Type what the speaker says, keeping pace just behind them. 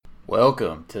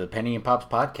Welcome to the Penny and Pops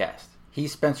podcast.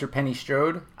 He's Spencer Penny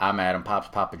Strode. I'm Adam Pops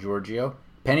Papa Giorgio.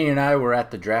 Penny and I were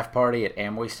at the draft party at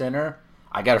Amway Center.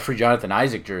 I got a free Jonathan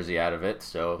Isaac jersey out of it,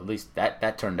 so at least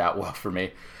that turned out well for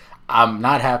me. I'm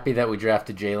not happy that we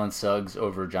drafted Jalen Suggs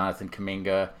over Jonathan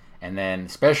Kuminga, and then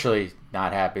especially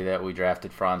not happy that we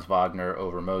drafted Franz Wagner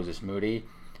over Moses Moody.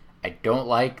 I don't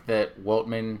like that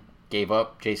Weltman gave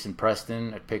up Jason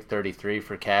Preston at pick 33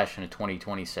 for cash in a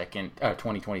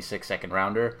 2026 second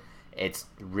rounder. It's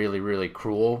really, really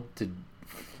cruel,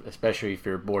 especially if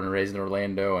you're born and raised in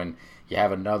Orlando and you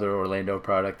have another Orlando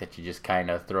product that you just kind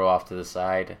of throw off to the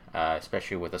side,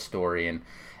 especially with a story and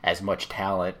as much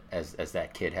talent as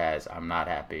that kid has. I'm not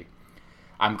happy.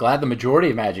 I'm glad the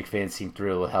majority of Magic fans seem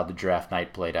thrilled with how the draft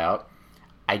night played out.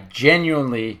 I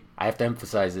have to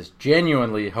emphasize this,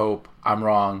 genuinely hope I'm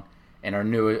wrong and our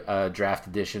new draft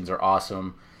editions are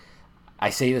awesome. I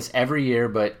say this every year,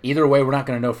 but either way, we're not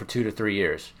going to know for 2 to 3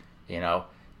 years. You know,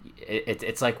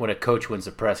 it's like when a coach wins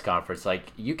a press conference.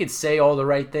 Like, you can say all the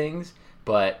right things,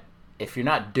 but if you're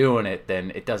not doing it,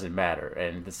 then it doesn't matter.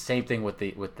 And the same thing with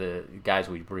the guys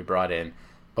we brought in.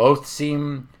 Both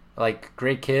seem like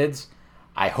great kids.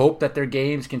 I hope that their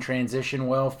games can transition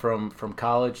well from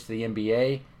college to the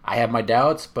NBA. I have my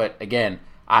doubts, but again,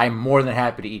 I'm more than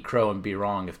happy to eat crow and be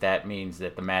wrong if that means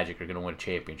that the Magic are going to win a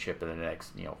championship in the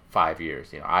next 5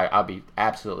 years. I'll be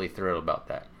absolutely thrilled about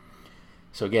that.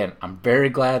 So again, I'm very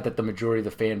glad that the majority of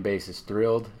the fan base is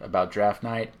thrilled about draft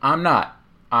night. I'm not.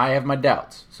 I have my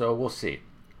doubts, so we'll see.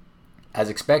 As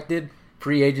expected,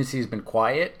 free agency has been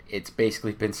quiet. It's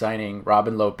basically been signing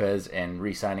Robin Lopez and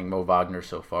re-signing Mo Wagner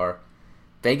so far.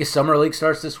 Vegas Summer League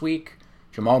starts this week.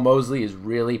 Jamal Mosley is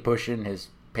really pushing his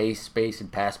pace, space,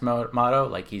 and pass motto.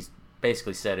 Like, he's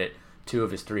basically said it 2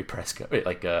 of his 3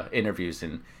 interviews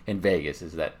in Vegas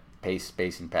is that pace,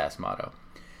 space, and pass motto.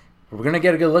 We're going to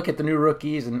get a good look at the new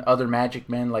rookies and other Magic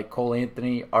men like Cole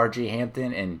Anthony, R.J.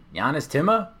 Hampton, and Giannis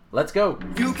Timma. Let's go.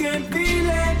 You can feel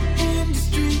it in the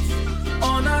streets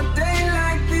on a day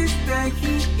like this. The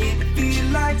heat, it feel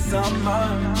like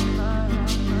summer.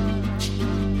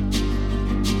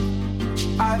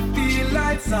 I feel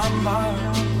like summer.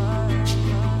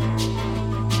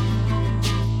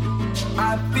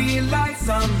 I feel like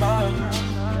summer.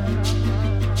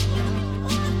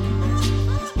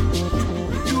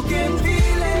 You can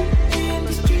feel it in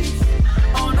the streets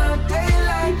on a day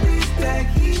like this. The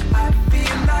heat, I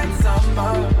feel like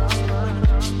summer.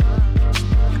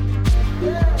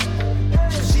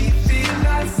 She feel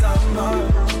like summer.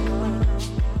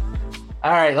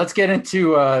 All right, let's get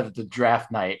into the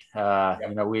draft night.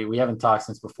 We haven't talked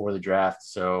since before the draft,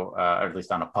 so or at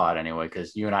least on a pod anyway,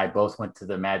 because you and I both went to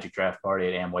the Magic draft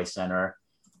party at Amway Center.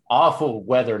 Awful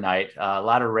weather night, a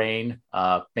lot of rain.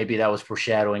 Maybe that was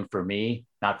foreshadowing for me,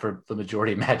 not for the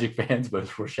majority of Magic fans, but it was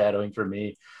foreshadowing for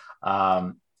me.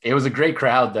 It was a great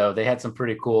crowd, though. They had some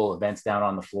pretty cool events down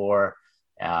on the floor.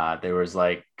 There was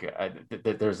they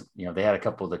had a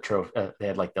couple of the trophy. They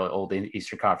had like the old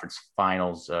Eastern Conference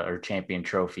Finals or champion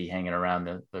trophy hanging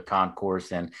around the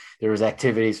concourse, and there was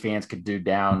activities fans could do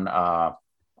down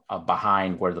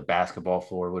behind where the basketball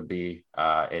floor would be.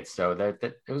 It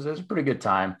was a pretty good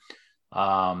time.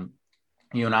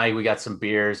 You and I, we got some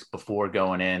beers before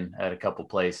going in at a couple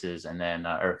places, and then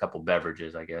or a couple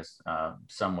beverages, I guess.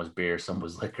 Some was beer, some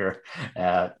was liquor.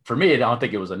 For me, I don't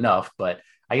think it was enough, but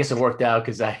I guess it worked out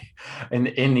because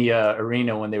in the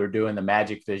arena when they were doing the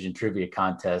Magic Vision trivia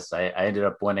contest, I ended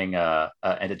up winning a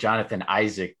Jonathan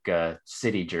Isaac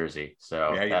City jersey.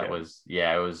 So it was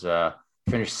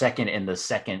finished second in the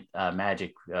second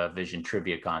Magic Vision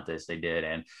trivia contest they did,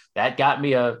 and that got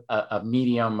me a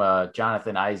medium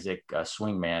Jonathan Isaac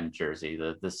swingman jersey,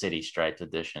 the City Striped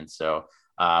edition. So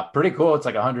pretty cool. It's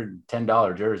like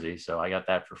 $110 jersey, so I got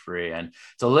that for free, and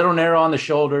it's a little narrow on the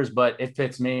shoulders, but it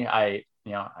fits me.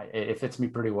 It fits me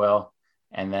pretty well.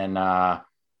 And then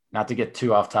not to get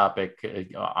too off topic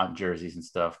on jerseys and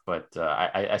stuff, but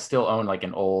I still own like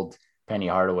an old Penny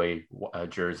Hardaway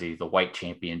jersey, the white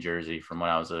champion jersey from when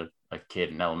I was a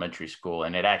kid in elementary school,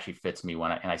 and it actually fits me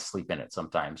when I sleep in it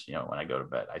sometimes. When I go to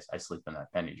bed, I sleep in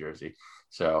that Penny jersey.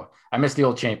 So I miss the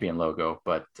old champion logo,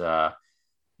 but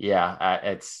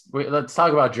let's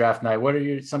talk about draft night. What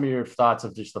are some of your thoughts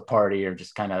of just the party, or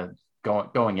just kind of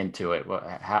going into it,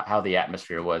 how the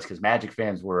atmosphere was? Because Magic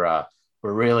fans were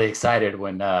really excited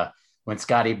when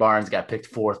Scotty Barnes got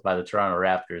picked 4th by the Toronto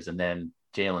Raptors, and then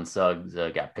Jalen Suggs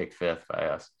got picked 5th by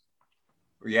us.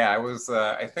 Yeah, I was.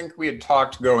 I think we had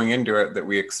talked going into it that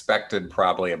we expected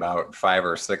probably about 5,000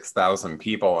 or 6,000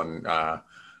 people, and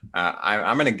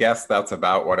I'm going to guess that's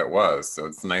about what it was. So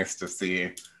it's nice to see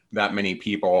that many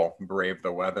people brave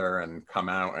the weather and come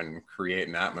out and create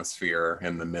an atmosphere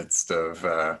in the midst of,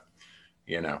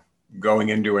 going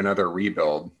into another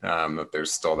rebuild, that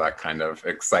there's still that kind of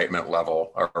excitement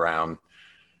level around.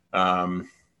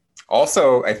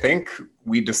 Also, I think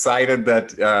we decided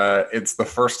that it's the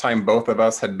first time both of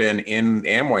us had been in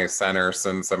Amway Center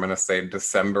since, I'm going to say,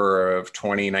 December of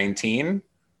 2019.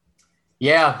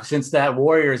 Yeah, since that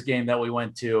Warriors game that we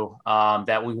went to,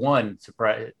 that we won,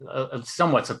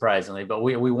 somewhat surprisingly, but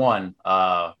we won.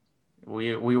 Yeah,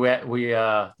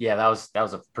 that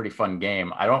was a pretty fun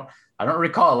game. I don't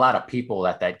recall a lot of people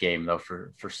at that game though.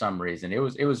 For some reason, it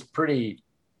was pretty,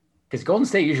 because Golden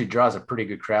State usually draws a pretty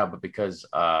good crowd, but because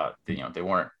they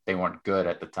weren't good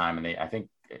at the time, and I think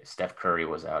Steph Curry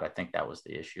was out. I think that was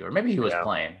the issue, or maybe he was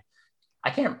playing. I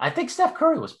think Steph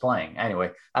Curry was playing anyway,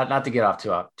 not to get off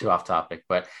too off topic,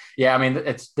 but yeah, I mean,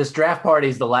 this draft party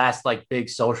is the last like big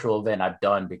social event I've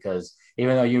done, because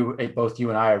even though both you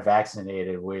and I are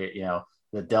vaccinated,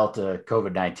 the Delta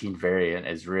COVID-19 variant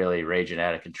is really raging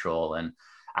out of control. And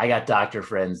I got doctor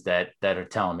friends that are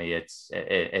telling me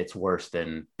it's worse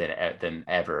than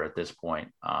ever at this point,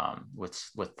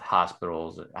 with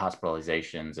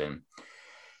hospitalizations and,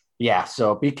 yeah,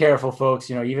 so be careful,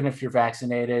 folks. Even if you're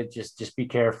vaccinated, just be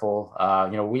careful.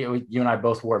 You and I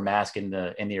both wore masks in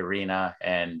the arena,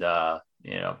 and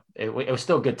it was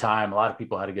still a good time. A lot of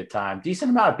people had a good time.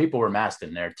 Decent amount of people were masked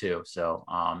in there too. So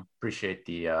appreciate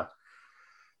the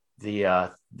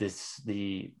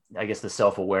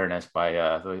self-awareness by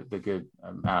the good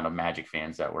amount of Magic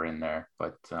fans that were in there.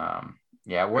 But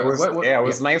yeah, it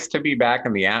was nice to be back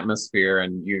in the atmosphere,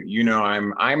 and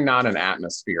I'm not an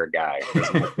atmosphere guy.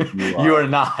 You are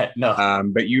not, no.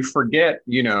 But you forget,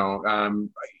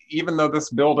 even though this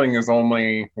building is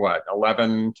only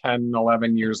 11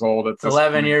 years old. It's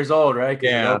 11 years old, right?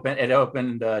 Yeah. It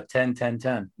opened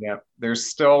 10. Yeah. There's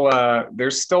still a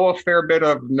fair bit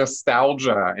of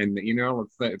nostalgia, and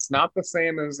it's not the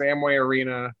same as Amway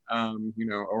Arena,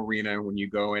 arena when you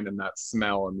go in and that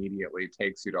smell immediately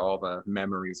takes you to all the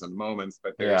memories and moments.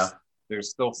 But there's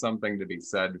still something to be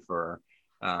said for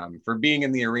being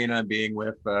in the arena, being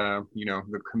with the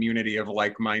community of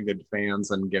like-minded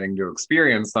fans and getting to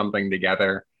experience something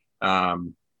together.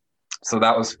 So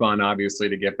that was fun, obviously,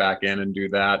 to get back in and do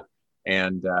that.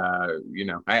 And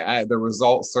the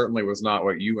result certainly was not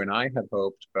what you and I had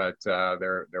hoped, but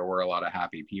there were a lot of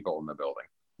happy people in the building.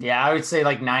 Yeah, I would say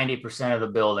like 90% of the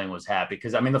building was happy,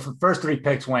 because I mean the first three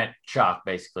picks went chalk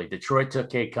basically. Detroit took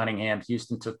Cade Cunningham,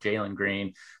 Houston took Jalen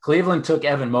Green, Cleveland took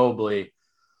Evan Mobley.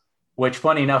 Which,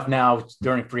 funny enough, now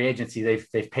during free agency,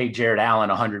 they've paid Jared Allen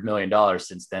 $100 million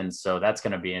since then. So that's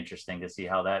going to be interesting to see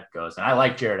how that goes. And I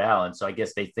like Jared Allen, so I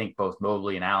guess they think both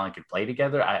Mobley and Allen could play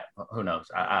together. Who knows?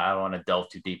 I don't want to delve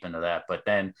too deep into that. But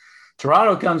then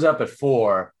Toronto comes up at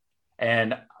 4,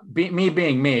 and me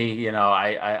being me,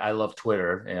 I love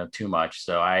Twitter, too much.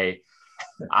 So I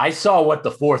saw what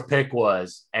the 4th pick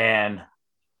was, and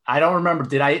I don't remember.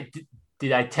 Did I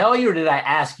tell you, or did I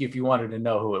ask you if you wanted to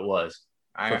know who it was?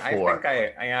 I think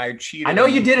I cheated. I know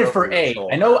you did it for 8.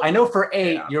 I know for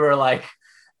 8, yeah. You were like,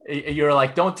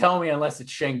 don't tell me unless it's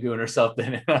Şengün or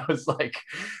something. And I was like,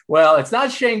 well, it's not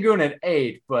Şengün at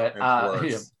 8, but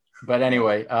but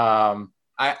anyway.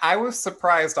 I was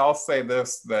surprised. I'll say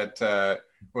this, that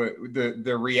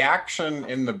the reaction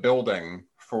in the building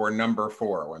for number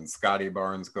 4 when Scotty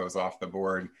Barnes goes off the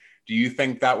board. Do you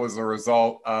think that was a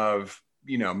result of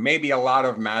maybe a lot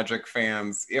of Magic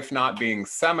fans, if not being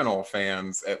Seminole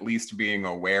fans, at least being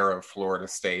aware of Florida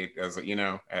State as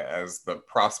the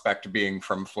prospect being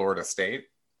from Florida State?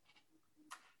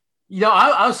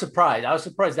 I was surprised. I was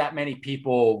surprised that many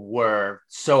people were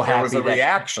so happy. There was a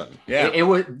reaction. Yeah. It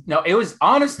was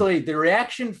honestly, the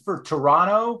reaction for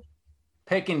Toronto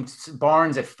picking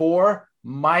Barnes at 4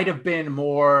 might have been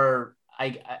more,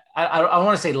 I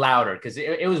want to say louder, because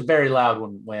it was very loud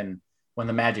when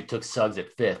the Magic took Suggs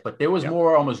at 5th, but there was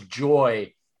more almost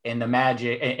joy in the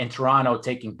Magic in Toronto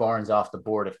taking Barnes off the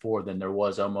board at 4 than there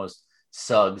was almost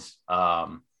Suggs,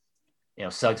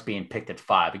 Suggs being picked at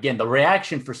 5. Again, the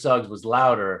reaction for Suggs was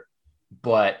louder,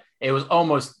 but it was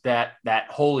almost that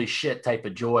holy shit type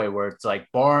of joy where it's like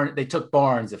they took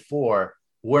Barnes at 4.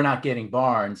 We're not getting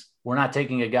Barnes. We're not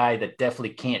taking a guy that definitely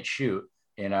can't shoot.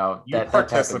 You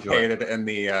participated in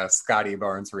the Scotty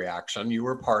Barnes reaction. You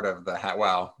were part of the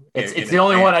wow. It's the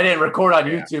only one I didn't record on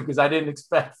YouTube, because I didn't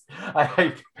expect.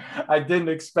 I didn't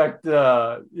expect.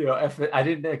 I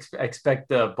didn't expect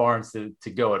Barnes to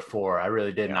go at 4. I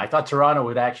really didn't. I thought Toronto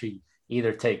would actually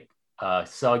either take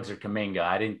Suggs or Kuminga.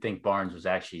 I didn't think Barnes was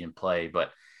actually in play, but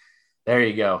there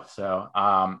you go. So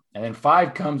and then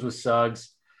 5 comes with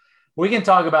Suggs. We can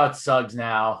talk about Suggs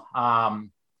now,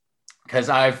 because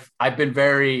I've been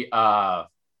very out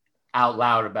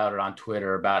loud about it on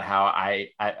Twitter about how I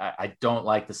don't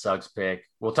like the Suggs pick.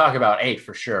 We'll talk about 8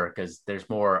 for sure because there's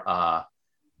more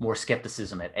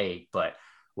skepticism at 8. But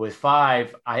with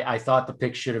 5, I thought the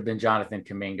pick should have been Jonathan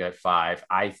Kuminga at 5.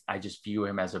 I just view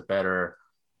him as a better.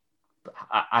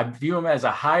 I view him as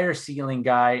a higher ceiling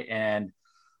guy and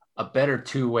a better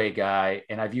two-way guy.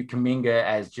 And I view Kuminga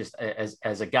as just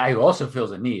as a guy who also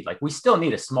feels a need. Like, we still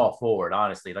need a small forward,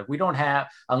 honestly. Like, we don't have,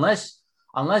 unless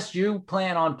you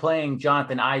plan on playing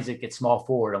Jonathan Isaac at small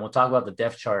forward, and we'll talk about the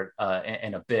depth chart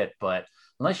in a bit, but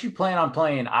unless you plan on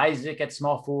playing Isaac at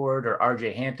small forward or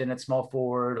RJ Hampton at small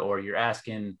forward, or you're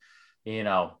asking,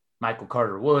 Michael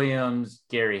Carter Williams,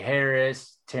 Gary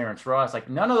Harris, Terrence Ross, like,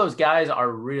 none of those guys are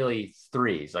really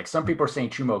threes. Like, some people are saying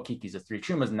Chuma Okeke's a 3.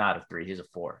 Chuma's not a 3. He's a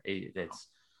 4. It's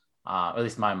at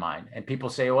least my mind. And people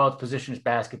say, well, it's position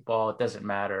basketball. It doesn't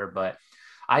matter. But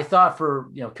I thought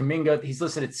for, Kuminga, he's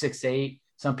listed at 6'8".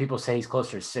 Some people say he's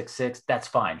closer to 6'6". That's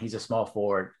fine. He's a small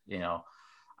forward. The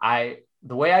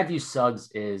way I view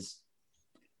Suggs is,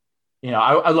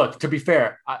 I look, to be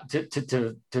fair,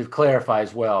 to clarify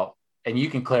as well, and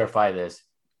you can clarify this.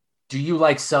 Do you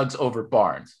like Suggs over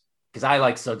Barnes? Because I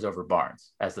like Suggs over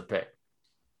Barnes as the pick.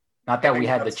 Not that we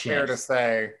had the chance. Fair to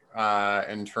say,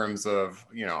 in terms of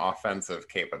offensive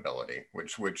capability,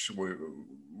 which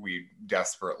we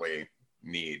desperately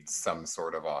need some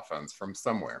sort of offense from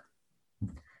somewhere.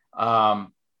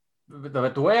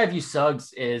 The way I view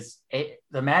Suggs is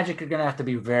the Magic are going to have to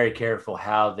be very careful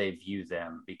how they view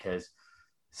them, because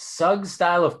Suggs'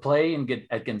 style of play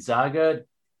at Gonzaga,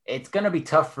 it's going to be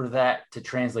tough for that to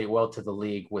translate well to the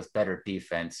league with better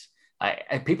defense.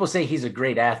 People say he's a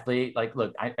great athlete. Like,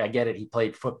 look, I get it. He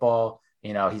played football.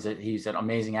 He's an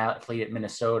amazing athlete at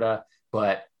Minnesota,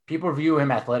 but people view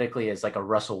him athletically as like a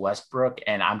Russell Westbrook.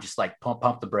 And I'm just like,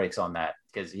 pump the brakes on that,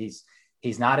 because he's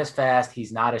not as fast.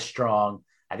 He's not as strong.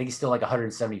 I think he's still like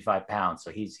 175 pounds. So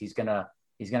he's going to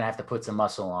have to put some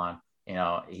muscle on.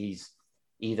 He's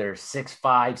either 6'5",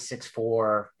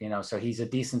 6'4", so he's a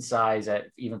decent size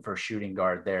even for a shooting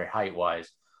guard there, height wise.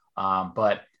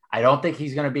 But I don't think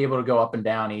he's going to be able to go up and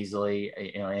down easily,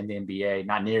 in the NBA,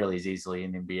 not nearly as easily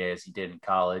in the NBA as he did in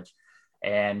college.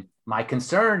 And my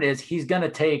concern is he's going to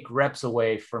take reps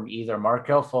away from either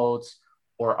Markelle Fultz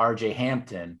or RJ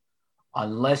Hampton,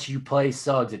 unless you play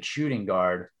Suggs at shooting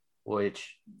guard,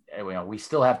 which, we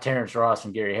still have Terrence Ross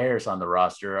and Gary Harris on the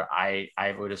roster. I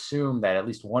would assume that at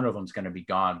least one of them is going to be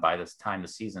gone by this time the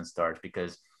season starts,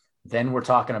 because then we're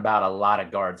talking about a lot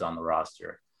of guards on the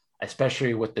roster,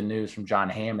 especially with the news from John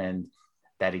Hammond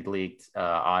that he leaked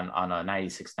on a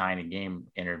 96.9 a game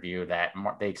interview that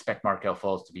they expect Markelle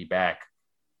Fultz to be back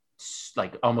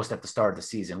like almost at the start of the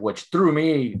season, which threw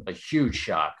me a huge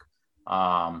shock.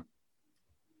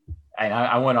 And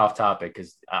I went off topic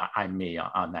because I'm me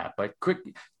on that. But quick,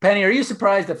 Penny, are you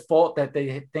surprised that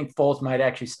they think Fultz might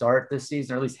actually start this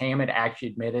season, or at least Hammond actually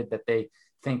admitted that they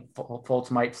think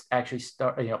Fultz might actually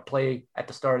start, play at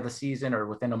the start of the season or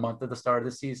within a month of the start of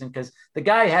the season? Because the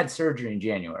guy had surgery in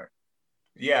January.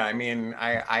 Yeah, I mean,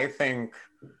 I think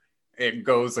it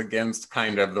goes against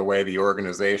kind of the way the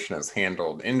organization has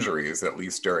handled injuries, at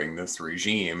least during this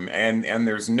regime. And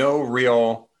there's no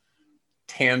real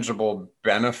tangible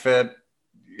benefit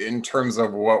in terms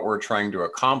of what we're trying to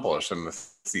accomplish in the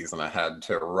season ahead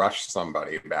to rush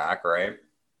somebody back, right?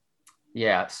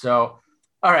 Yeah. So,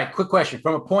 all right, quick question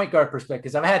from a point guard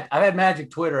perspective. I've had Magic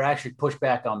Twitter actually push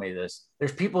back on me this.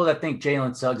 There's people that think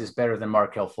Jalen Suggs is better than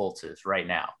Markelle Fultz is right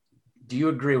now. Do you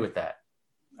agree with that?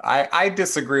 I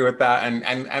disagree with that.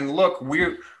 And look,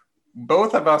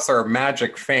 both of us are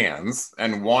Magic fans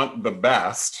and want the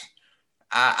best.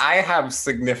 I have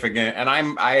significant, and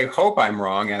I hope I'm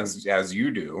wrong as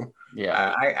you do.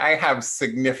 Yeah, I have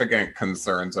significant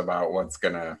concerns about what's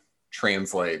going to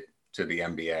translate to the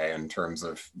NBA in terms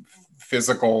of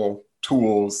physical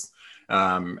tools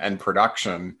and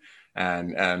production,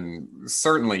 and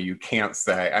certainly you can't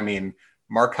say. I mean,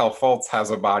 Markelle Fultz has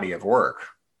a body of work.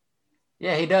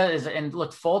 Yeah, he does. And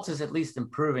look, Fultz is at least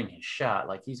improving his shot.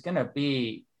 Like, he's going to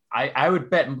be. I would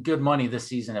bet good money this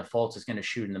season that Fultz is going to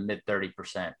shoot in the mid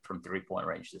 30% from 3-point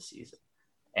range this season.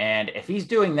 And if he's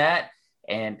doing that,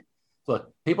 and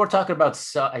look, people are talking about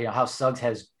how Suggs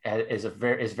is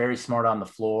very smart on the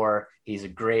floor. He's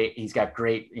got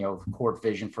great court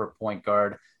vision for a point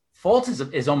guard.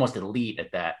 Fultz is almost elite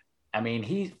at that. I mean,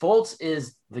 Fultz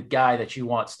is the guy that you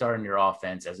want starting your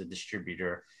offense as a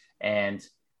distributor, and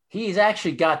he's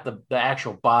actually got the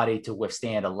actual body to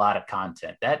withstand a lot of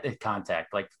contact.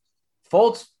 Like,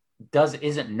 Fultz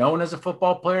isn't known as a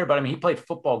football player, but I mean, he played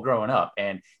football growing up,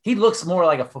 and he looks more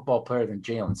like a football player than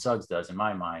Jalen Suggs does in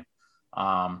my mind.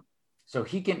 So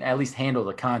he can at least handle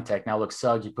the contact. Now, look,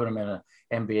 Suggs, you put him in an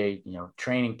NBA,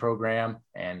 training program,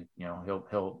 and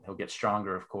he'll get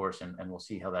stronger, of course, and we'll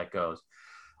see how that goes.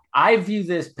 I view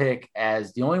this pick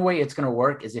as the only way it's going to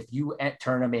work is if you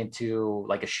turn him into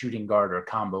like a shooting guard or a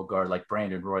combo guard, like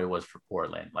Brandon Roy was for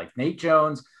Portland. Like Nate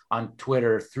Jones on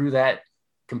Twitter threw that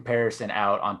comparison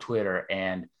out on Twitter,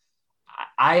 and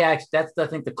that's I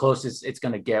think the closest it's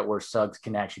going to get where Suggs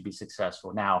can actually be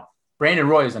successful. Now, Brandon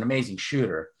Roy is an amazing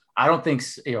shooter. I don't think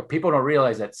people don't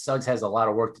realize that Suggs has a lot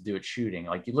of work to do at shooting.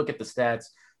 Like you look at the stats,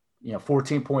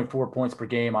 14.4 points per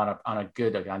game on a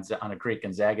great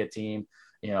Gonzaga team.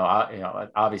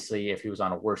 Obviously, if he was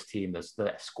on a worse team,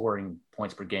 the scoring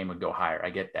points per game would go higher. I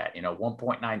get that.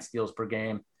 1.9 steals per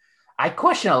game. I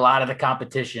question a lot of the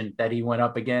competition that he went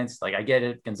up against. Like I get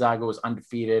it, Gonzaga was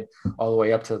undefeated all the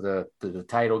way up to the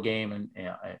title game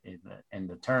and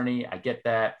the tourney. I get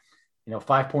that.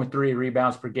 5.3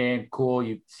 rebounds per game. Cool.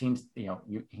 He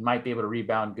might be able to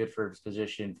rebound, good for his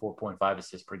position. 4.5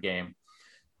 assists per game.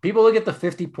 People look at the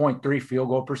 50.3 field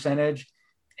goal percentage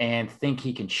and think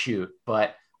he can shoot,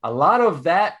 but a lot of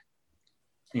that,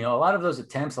 a lot of those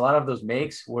attempts, a lot of those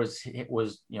makes was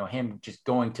him just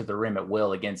going to the rim at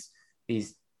will against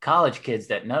these college kids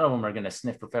that none of them are going to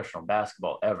sniff professional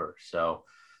basketball ever. So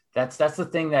that's the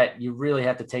thing that you really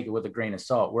have to take it with a grain of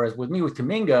salt. Whereas with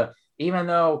Kuminga, even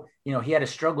though, he had his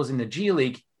struggles in the G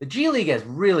League has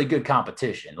really good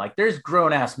competition. Like there's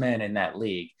grown ass men in that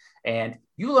league, and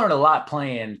you learn a lot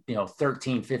playing,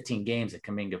 13, 15 games that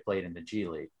Kuminga played in the G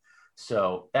League.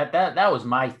 So that was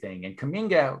my thing. And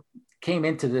Kuminga came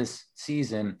into this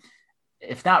season,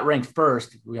 if not ranked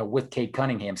first, with Cade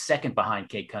Cunningham, second behind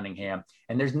Cade Cunningham.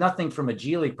 And there's nothing from a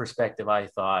G League perspective, I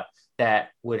thought, that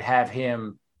would have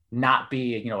him not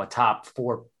be, a top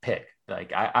 4 pick.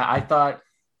 Like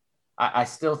I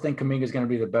still think Kuminga is going to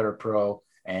be the better pro.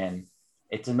 And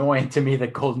it's annoying to me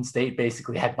that Golden State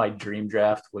basically had my dream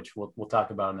draft, which we'll talk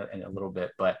about in a little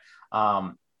bit. But,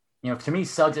 to me,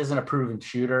 Suggs isn't a proven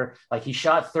shooter. Like he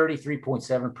shot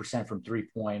 33.7% from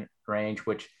 3-point range,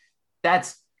 which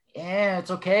it's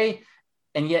okay.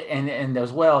 And yet, and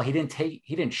as well, he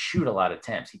didn't shoot a lot of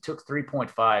attempts. He took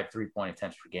 3.5 3-point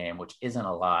attempts per game, which isn't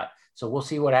a lot. So we'll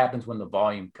see what happens when the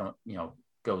volume,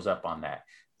 goes up on that.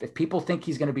 If people think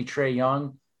he's going to be Trae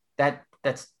Young,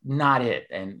 that's not it.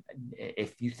 And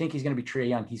if you think he's going to be Trae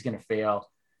Young, he's going to fail,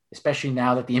 especially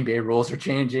now that the NBA rules are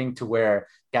changing to where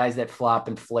guys that flop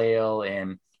and flail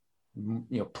and,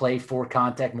 play for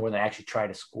contact more than actually try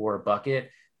to score a bucket,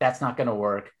 that's not going to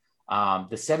work. The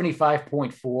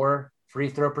 75.4 free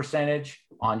throw percentage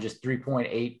on just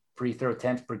 3.8 free throw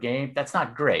attempts per game, that's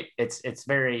not great. It's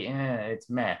very, it's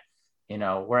meh.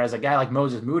 Whereas a guy like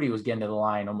Moses Moody was getting to the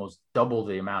line almost double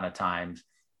the amount of times.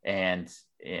 And,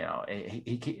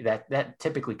 that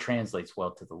typically translates well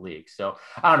to the league. So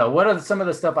I don't know, what are some of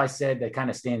the stuff I said that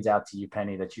kind of stands out to you,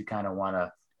 Penny, that you kind of want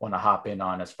to hop in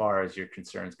on as far as your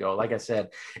concerns go? Like I said,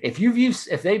 if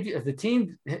the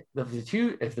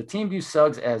team views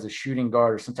Suggs as a shooting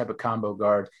guard or some type of combo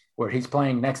guard where he's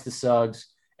playing next to Suggs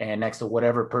and next to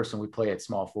whatever person we play at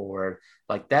small forward,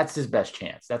 like that's his best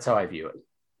chance. That's how I view it.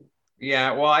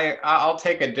 Yeah, well, I'll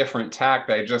take a different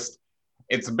tact.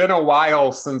 It's been a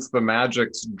while since the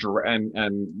Magic's and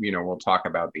we'll talk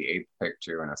about the 8th pick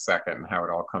too in a second, how it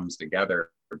all comes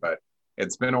together. But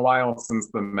it's been a while since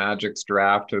the Magic's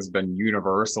draft has been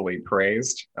universally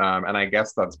praised, and I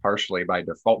guess that's partially by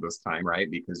default this time, right?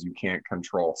 Because you can't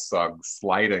control Suggs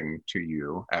sliding to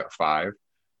you at 5.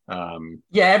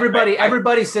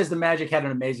 Everybody says the Magic had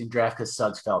an amazing draft because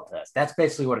Suggs fell to us. That's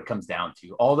basically what it comes down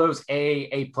to. All those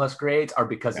A+ grades are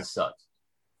because of Suggs.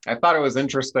 I thought it was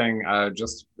interesting.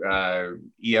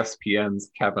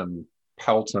 ESPN's Kevin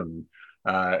Pelton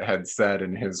had said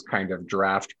in his kind of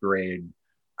draft grade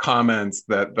comments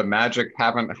that the Magic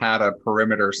haven't had a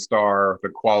perimeter star the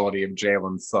quality of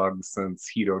Jalen Suggs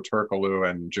since Hedo Turkoglu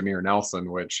and Jameer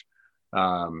Nelson, which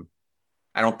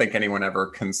I don't think anyone ever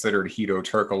considered Hedo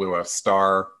Turkoglu a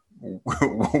star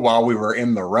while we were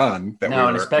in the run.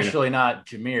 And especially not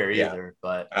Jameer either.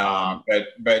 But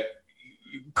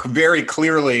very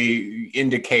clearly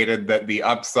indicated that the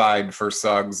upside for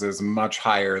Suggs is much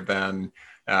higher than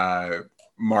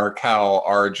Markelle,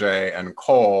 RJ, and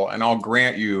Cole. And I'll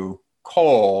grant you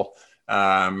Cole,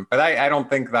 but I don't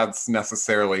think that's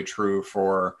necessarily true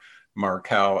for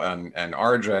Markelle and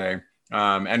RJ.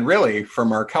 And really, for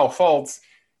Markelle Fultz,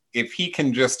 if he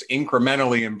can just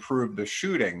incrementally improve the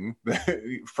shooting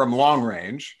from long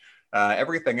range,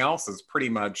 Everything else is pretty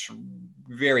much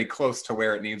very close to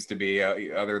where it needs to be,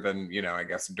 other than, I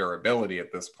guess durability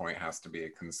at this point has to be a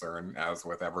concern, as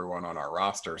with everyone on our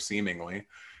roster, seemingly.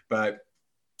 But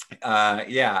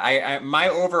my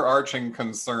overarching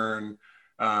concern,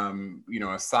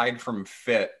 aside from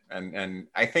fit, and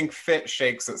I think fit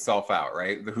shakes itself out,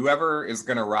 right? Whoever is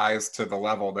going to rise to the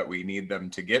level that we need them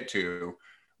to get to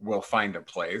will find a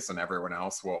place, and everyone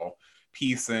else will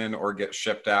piece in or get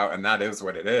shipped out, and that is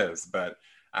what it is. But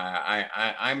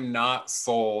I'm not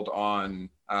sold on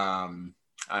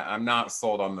I'm not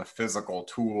sold on the physical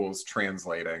tools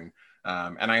translating,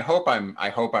 and I hope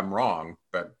I'm wrong,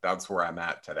 but that's where I'm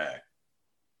at today.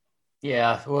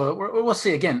 Yeah, well, we'll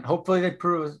see. Again, hopefully they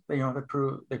prove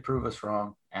us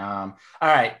wrong. All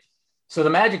right, so the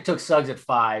Magic took Suggs at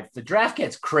 5. The draft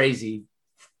gets crazy,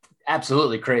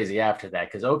 absolutely crazy after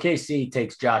that, because OKC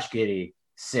takes Josh Giddey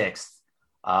 6th.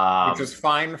 Which is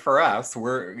fine for us.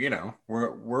 We're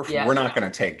not going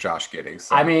to take Josh Giddey.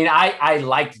 So. I mean, I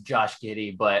liked Josh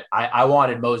Giddey, but I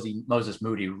wanted Moses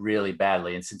Moody really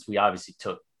badly. And since we obviously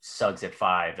took Suggs at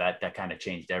 5, that kind of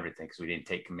changed everything, because we didn't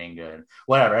take Kuminga and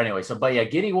whatever. Anyway,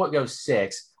 Giddey goes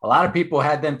 6. A lot of people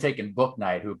had them taking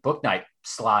Bouknight, who Bouknight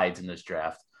slides in this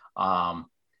draft. And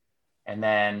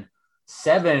then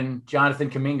 7, Jonathan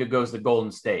Kuminga goes to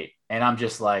Golden State. And I'm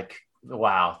just like,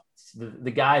 wow.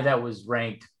 The guy that was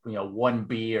ranked,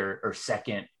 1B or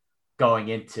second going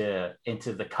into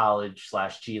the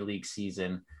college/G League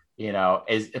season,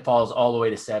 it falls all the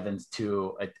way to 7th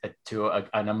to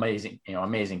an amazing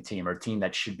team, or a team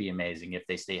that should be amazing if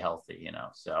they stay healthy,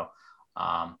 So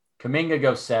Kuminga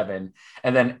goes 7,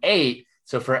 and then 8.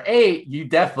 So for 8, you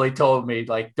definitely told me,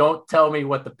 like, don't tell me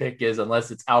what the pick is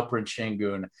unless it's Alperen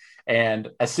Sengun. And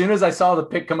as soon as I saw the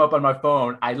pick come up on my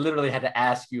phone, I literally had to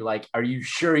ask you, like, are you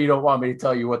sure you don't want me to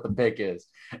tell you what the pick is?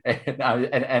 And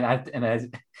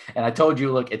I told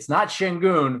you, look, it's not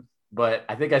Sengun, but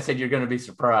I think I said you're going to be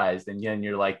surprised. And then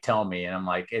you're like, tell me. And I'm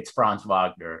like, it's Franz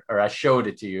Wagner. Or I showed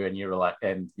it to you, and you were like,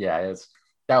 and yeah,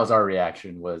 that was our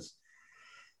reaction was,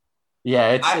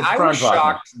 yeah, it's I was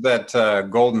shocked that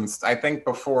I think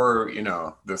before,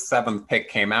 the 7th pick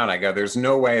came out, I go, there's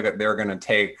no way that they're going to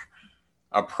take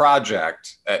a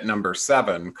project at number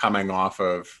 7 coming off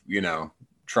of,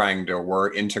 trying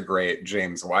to integrate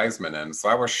James Wiseman in. So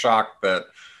I was shocked that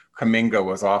Kuminga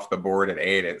was off the board at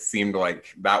 8. It seemed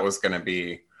like that was going to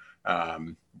be,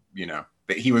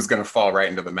 that he was going to fall right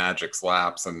into the Magic's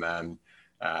laps. And then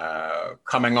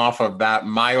coming off of that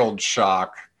mild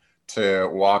shock to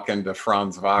walk into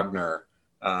Franz Wagner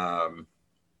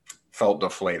felt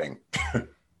deflating.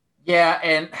 Yeah,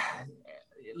 and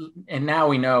now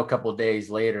we know a couple of days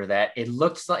later that it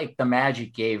looks like the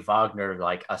Magic gave Wagner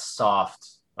like a soft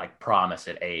promise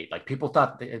at 8. Like people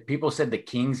said the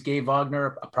Kings gave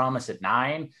Wagner a promise at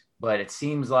 9, but it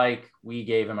seems like we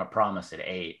gave him a promise at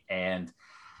 8. And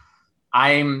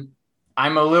I'm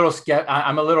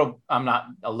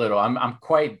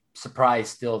quite surprised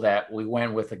still that we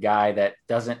went with a guy that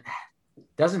doesn't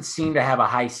seem to have a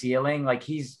high ceiling. Like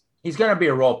he's going to be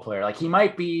a role player. Like he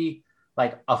might be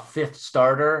like a 5th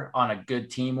starter on a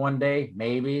good team one day,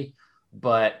 maybe.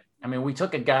 But I mean, we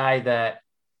took a guy that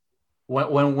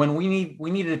when we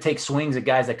needed to take swings at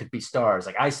guys that could be stars.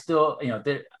 Like I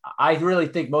really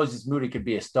think Moses Moody could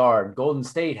be a star. Golden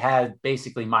State had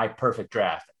basically my perfect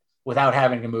draft without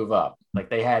having to move up. Like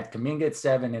they had Kuminga at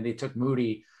 7 and they took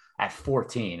Moody at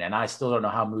 14. And I still don't know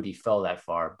how Moody fell that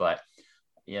far, but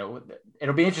it'll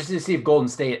be interesting to see if Golden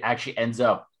State actually ends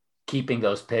up keeping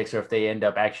those picks, or if they end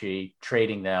up actually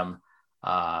trading them,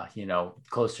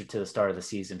 closer to the start of the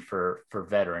season for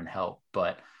veteran help.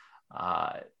 But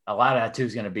a lot of that too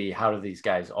is going to be, how do these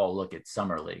guys all look at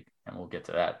Summer League? And we'll get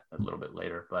to that a little bit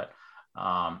later. But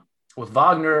with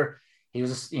Wagner, he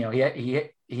was,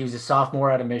 he was a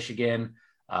sophomore out of Michigan.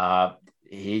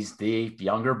 He's the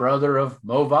younger brother of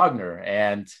Mo Wagner,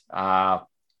 and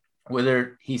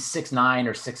whether he's 6'9"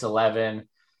 or 6'11",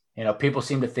 people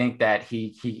seem to think that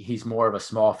he's more of a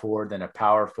small forward than a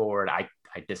power forward. I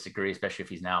disagree, especially if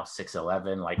he's now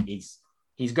 6'11". Like he's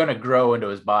going to grow into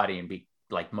his body and be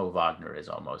like Mo Wagner is,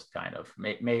 almost kind of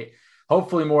may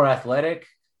hopefully more athletic,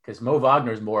 because Mo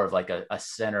Wagner is more of like a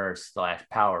center /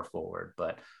 power forward.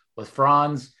 But with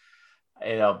Franz,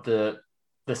 the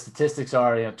statistics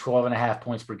are, 12.5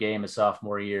 points per game his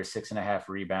sophomore year, 6.5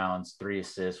 rebounds, 3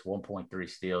 assists, 1.3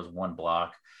 steals, 1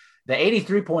 block. The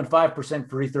 83.5%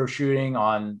 free throw shooting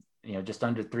on, just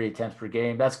under 3 attempts per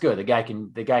game. That's good. The guy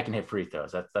can hit free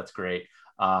throws. That's great.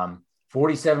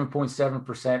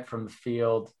 47.7% from the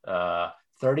field,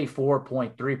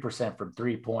 34.3% from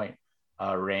 3-point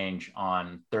range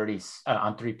on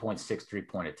 3.6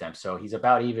 3-point attempts. So he's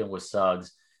about even with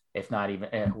Suggs, if not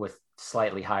even with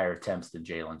slightly higher attempts than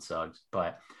Jalen Suggs.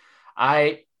 But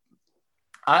I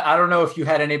don't know if you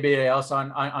had anybody else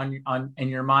on in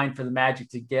your mind for the Magic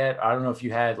to get. I don't know if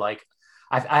you had like,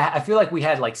 I feel like we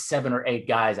had like 7 or 8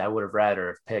 guys I would have rather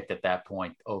have picked at that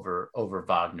point over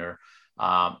Wagner.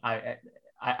 I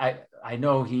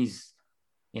know he's,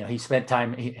 he spent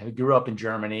time. He grew up in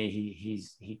Germany.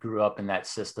 He grew up in that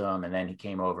system, and then he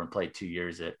came over and played 2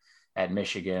 years at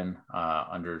Michigan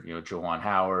under Juwan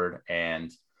Howard. And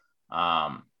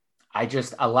a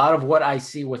lot of what I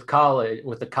see with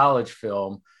the college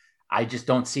film, I just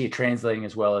don't see it translating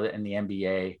as well in the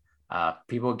NBA.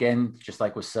 People, again, just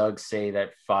like with Suggs, say that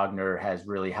Wagner has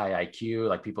really high IQ.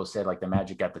 Like people said, like the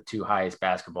Magic got the 2 highest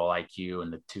basketball IQ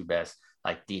and the 2 best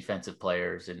like defensive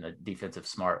players and the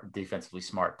defensively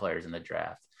smart players in the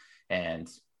draft. And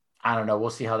I don't know, we'll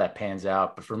see how that pans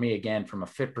out. But for me, again, from a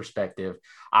fit perspective,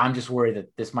 I'm just worried that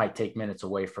this might take minutes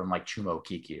away from like Chuma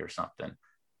Okeke or something.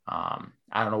 I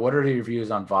don't know. What are your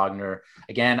views on Wagner?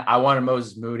 Again, I wanted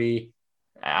Moses Moody,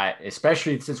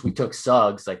 especially since we took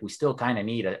Suggs. Like we still kind of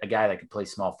need a guy that can play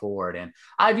small forward. And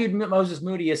I viewed Moses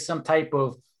Moody as some type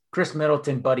of Chris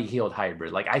Middleton, Buddy Hield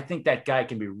hybrid. Like I think that guy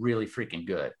can be really freaking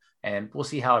good. And we'll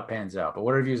see how it pans out. But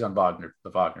what are your views on the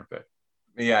Wagner pick?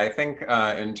 Yeah, I think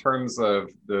in terms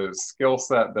of the skill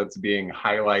set that's being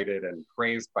highlighted and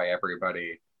praised by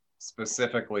everybody,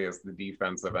 specifically as the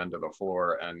defensive end of the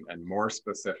floor, and more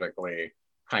specifically,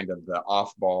 kind of the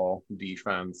off-ball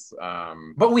defense.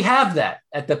 But we have that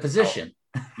at the position.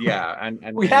 Yeah,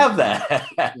 and we have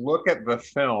that. Look at the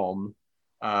film.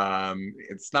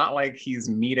 It's not like he's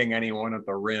meeting anyone at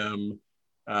the rim.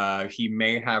 He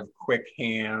may have quick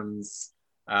hands.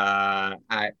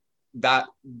 That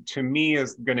to me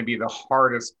is going to be the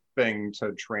hardest thing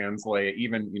to translate.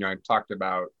 Even, I talked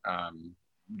about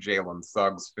Jalen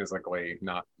Suggs physically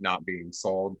not being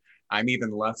sold. I'm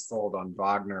even less sold on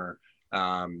Wagner,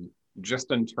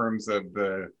 just in terms of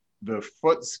the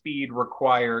foot speed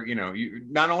required.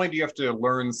 Not only do you have to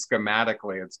learn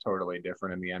schematically, it's totally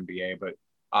different in the NBA, but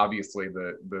obviously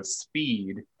the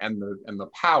speed and the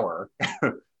power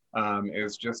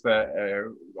is just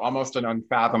almost an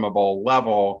unfathomable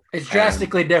level. It's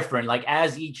drastically different. Like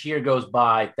as each year goes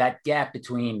by, that gap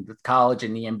between the college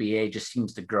and the NBA just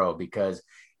seems to grow because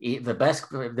the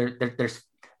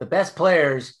best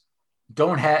players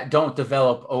don't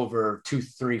develop over 2,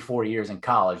 3, 4 years in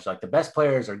college. Like the best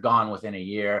players are gone within a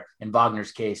year, in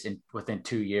Wagner's case, within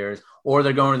 2 years, or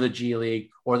they're going to the G League,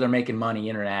 or they're making money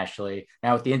internationally.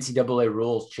 Now with the NCAA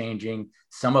rules changing,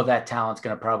 some of that talent's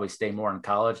going to probably stay more in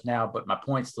college now, but my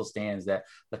point still stands that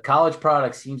the college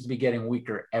product seems to be getting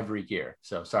weaker every year.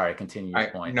 So sorry, continue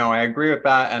your point. No, I agree with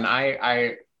that. And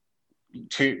I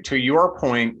to your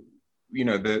point,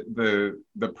 the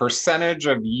percentage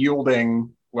of yielding,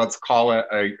 let's call it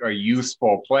a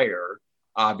useful player,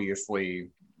 obviously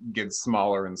gets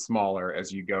smaller and smaller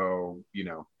as you go,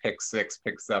 pick 6,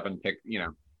 pick 7,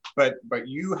 but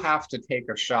you have to take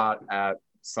a shot at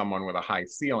someone with a high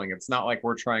ceiling. It's not like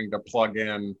we're trying to plug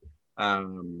in,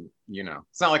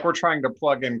 it's not like we're trying to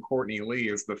plug in Courtney Lee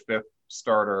as the 5th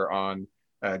starter on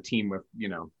a team with,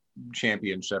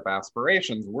 championship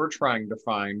aspirations. We're trying to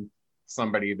find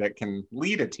somebody that can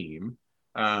lead a team.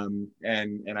 And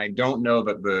I don't know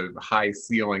that the high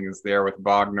ceiling is there with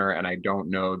Wagner, and I don't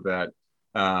know that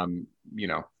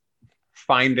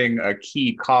finding a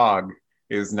key cog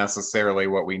is necessarily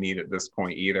what we need at this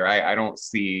point either. I don't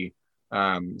see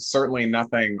certainly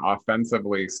nothing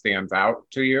offensively stands out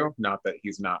to you. Not that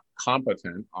he's not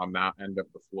competent on that end of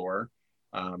the floor,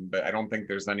 but I don't think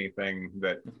there's anything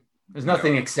that there's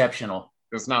nothing exceptional.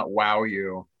 Does not wow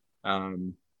you.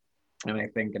 And I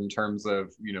think in terms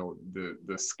of,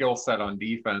 the skill set on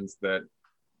defense that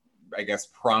I guess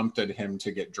prompted him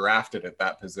to get drafted at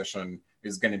that position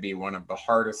is going to be one of the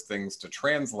hardest things to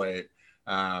translate,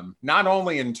 not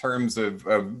only in terms of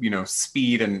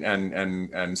speed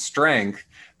and strength,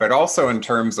 but also in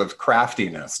terms of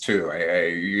craftiness too.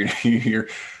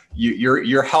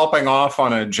 You're helping off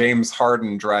on a James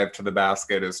Harden drive to the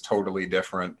basket is totally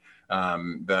different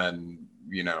than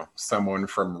someone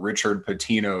from Richard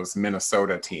Pitino's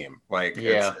Minnesota team.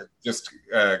 It's just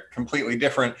completely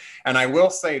different. And I will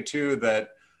say too that,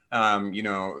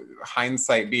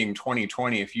 hindsight being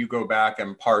 2020, if you go back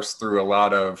and parse through a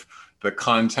lot of the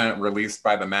content released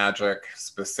by the Magic,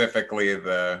 specifically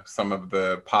some of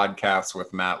the podcasts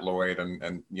with Matt Lloyd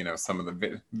and some of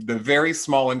the very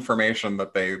small information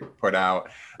that they put out,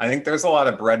 I think there's a lot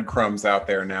of breadcrumbs out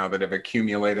there now that have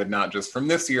accumulated not just from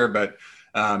this year, but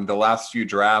the last few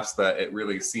drafts that it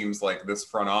really seems like this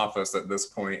front office at this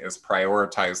point is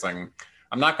prioritizing.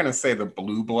 I'm not going to say the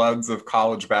blue bloods of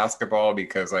college basketball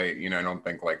because I don't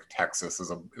think like Texas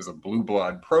is a blue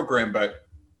blood program, but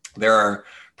there are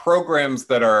programs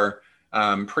that are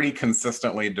pretty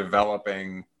consistently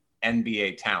developing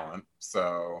NBA talent.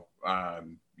 So,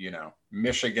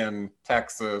 Michigan,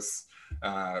 Texas,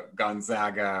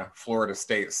 Gonzaga, Florida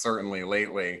State, certainly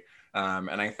lately.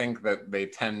 And I think that they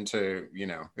tend to,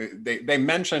 they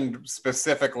mentioned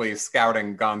specifically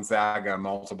scouting Gonzaga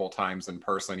multiple times in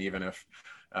person, even if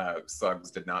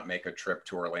Suggs did not make a trip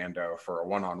to Orlando for a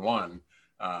one-on-one.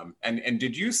 And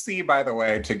did you see, by the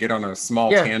way, to get on a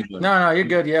small tangent? No, you're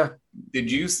good. Yeah.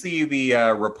 Did you see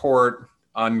the report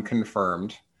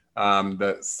unconfirmed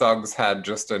that Suggs had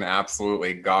just an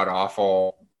absolutely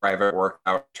god-awful private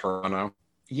workout in Toronto?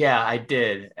 Yeah, I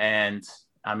did. And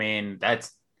I mean,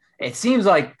 it seems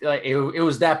like it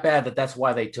was that bad that's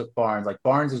why they took Barnes. Like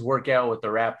Barnes's workout with the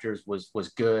Raptors was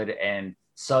good, and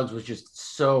Suggs was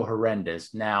just so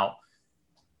horrendous. Now,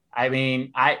 I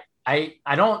mean,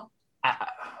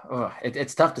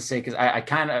 it's tough to say because I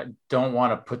kind of don't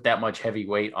want to put that much heavy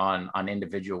weight on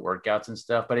individual workouts and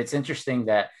stuff. But it's interesting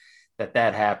that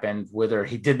happened. Whether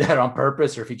he did that on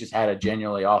purpose or if he just had a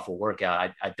genuinely awful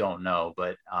workout, I don't know.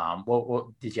 But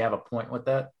what did you have a point with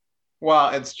that? Well,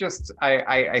 it's just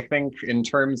I think in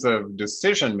terms of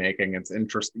decision making, it's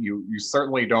interesting. You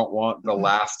certainly don't want the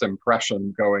last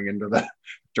impression going into the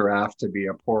draft to be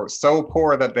so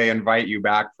poor that they invite you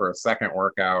back for a second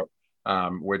workout,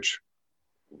 which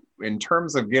in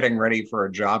terms of getting ready for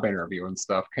a job interview and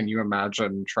stuff, can you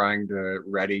imagine trying to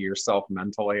ready yourself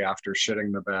mentally after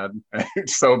shitting the bed?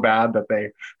 It's so bad that they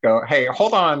go, hey,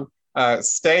 hold on.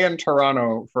 Stay in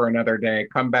Toronto for another day,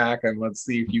 come back and let's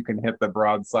see if you can hit the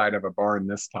broadside of a barn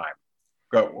this time.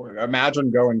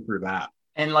 Imagine going through that.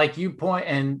 And like you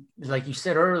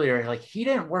said earlier, like he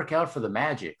didn't work out for the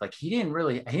Magic. Like he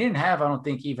didn't have, I don't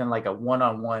think, even like a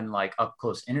one-on-one, like up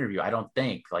close interview. I don't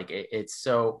think it's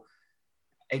so,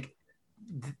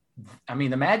 I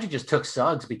mean, the Magic just took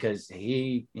Suggs because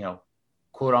he,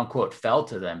 quote unquote, fell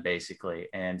to them basically.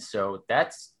 And so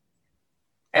that's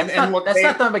not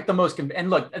the most. And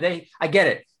look, I get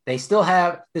it. They still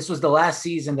have. This was the last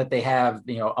season that they have,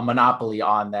 a monopoly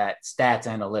on that stats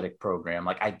analytic program.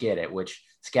 Like I get it, which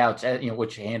scouts,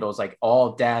 which handles like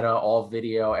all data, all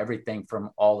video, everything from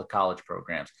all the college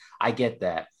programs. I get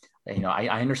that. I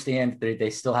understand they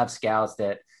still have scouts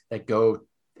that go.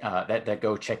 That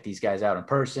go check these guys out in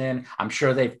person. I'm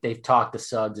sure they've talked to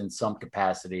Suggs in some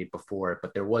capacity before,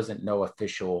 but there wasn't no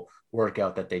official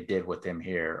workout that they did with him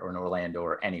here or in Orlando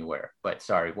or anywhere. But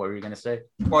sorry, what were you going to say?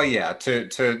 Well, yeah, to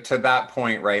that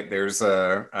point, right? There's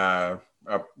a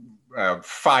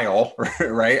file,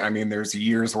 right? I mean, there's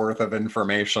years worth of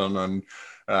information, and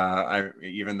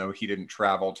even though he didn't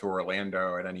travel to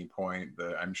Orlando at any point,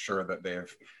 I'm sure that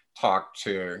they've talked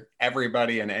to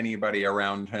everybody and anybody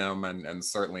around him, and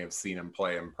certainly have seen him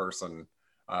play in person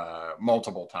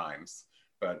multiple times.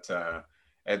 But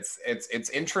it's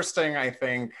interesting, I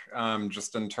think,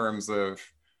 just in terms of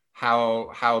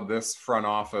how this front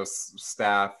office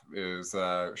staff is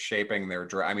shaping their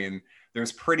draft. I mean,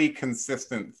 there's pretty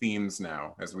consistent themes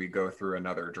now as we go through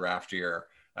another draft year,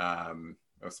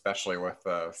 especially with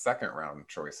second round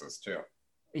choices too.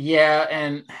 Yeah,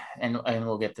 and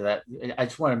we'll get to that. I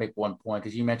just want to make one point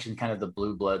because you mentioned kind of the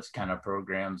blue bloods kind of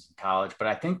programs in college, but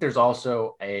I think there's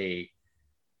also a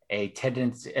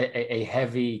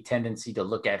heavy tendency to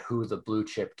look at who the blue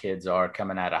chip kids are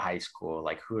coming out of high school,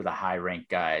 like who are the high ranked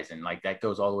guys, and like that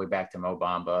goes all the way back to Mo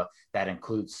Bamba. That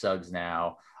includes Suggs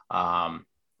now.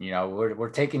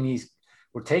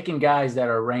 We're taking guys that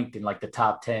are ranked in like the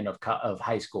top 10 of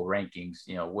high school rankings,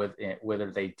 whether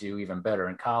they do even better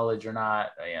in college or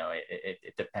not,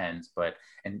 it depends. But,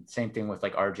 and same thing with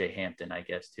like RJ Hampton, I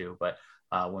guess too. But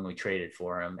when we traded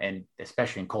for him, and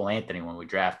especially in Cole Anthony, when we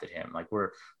drafted him, like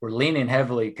we're leaning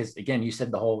heavily. Cause again, you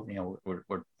said the whole,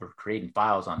 we're creating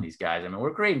files on these guys. I mean,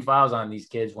 we're creating files on these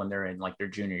kids when they're in like their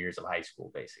junior years of high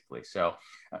school, basically. So,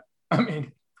 I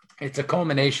mean, it's a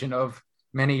culmination of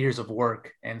many years of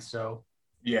work. And so,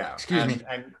 yeah. Excuse me.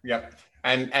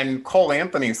 And Cole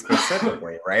Anthony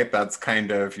specifically, right? That's kind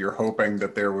of, you're hoping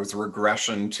that there was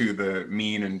regression to the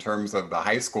mean in terms of the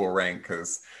high school rank,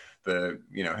 because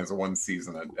his one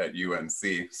season at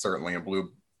UNC, certainly a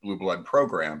blue blood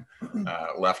program,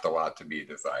 left a lot to be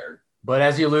desired. But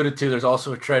as you alluded to, there's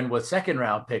also a trend with second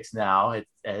round picks now.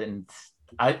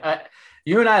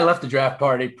 You and I left the draft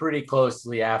party pretty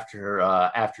closely after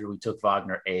we took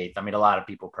Wagner 8th. I mean, a lot of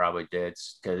people probably did,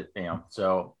 because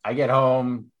so I get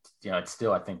home, it's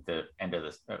still, I think, the end of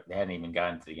this. They hadn't even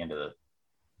gotten to the end of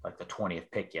like the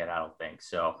 20th pick yet. I don't think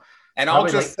so. And I'll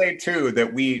just say too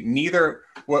that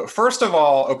well, first of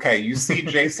all, okay, you see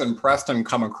Jason Preston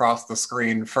come across the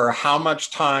screen. For how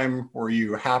much time were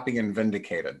you happy and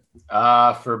vindicated?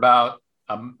 For about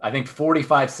I think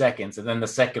 45 seconds, and then the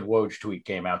second Woj tweet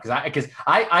came out I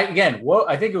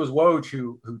think it was Woj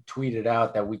who tweeted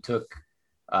out that we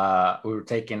were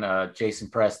taking Jason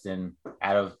Preston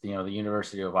out of the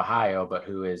University of Ohio, but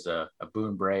who is a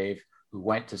Boone Brave who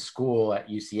went to school at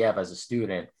UCF as a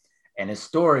student. And his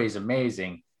story is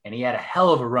amazing. And he had a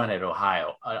hell of a run at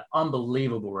Ohio, an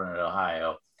unbelievable run at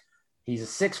Ohio. He's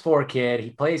a 6'4" kid. He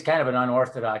plays kind of an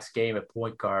unorthodox game at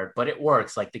point guard, but it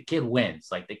works. Like, the kid wins.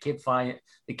 Like, the kid's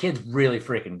really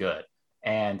freaking good.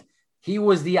 And he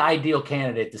was the ideal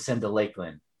candidate to send to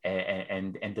Lakeland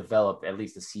and develop at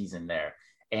least a season there.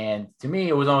 And to me,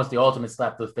 it was almost the ultimate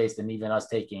slap to the face than even us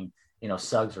taking,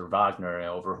 Suggs or Wagner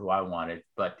over who I wanted.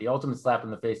 But the ultimate slap in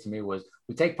the face to me was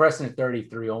we take Preston at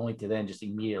 33 only to then just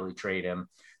immediately trade him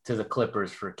to the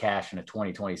Clippers for cash and a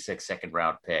 2026 second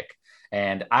round pick.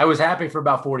 And I was happy for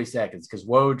about 40 seconds because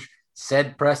Woj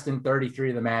said Preston 33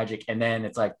 to the Magic, and then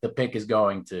it's like the pick is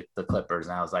going to the Clippers.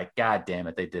 And I was like, God damn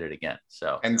it, they did it again.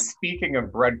 So, and speaking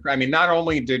of breadcrumbs, I mean, not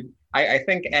only did I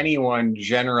think anyone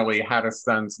generally had a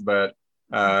sense that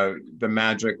the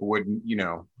Magic would,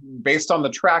 based on the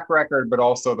track record, but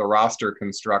also the roster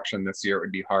construction this year, it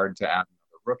would be hard to add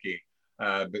another rookie.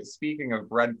 But speaking of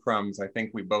breadcrumbs, I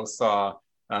think we both saw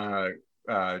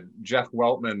Jeff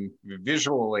Weltman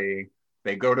visually.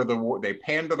 They go to they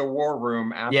pan to the war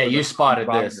room after. Yeah, you spotted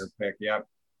Wagner this. Pick. Yep,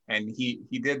 and he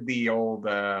did the old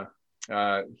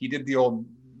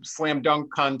slam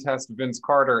dunk contest. Vince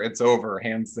Carter, it's over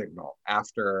hand signal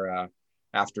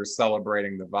after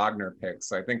celebrating the Wagner pick.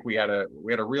 So I think we had a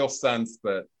real sense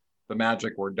that the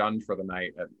Magic were done for the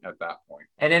night at that point.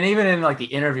 And then even in like the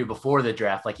interview before the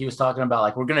draft, like he was talking about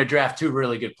like, we're going to draft 2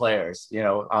 really good players,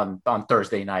 on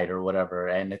Thursday night or whatever.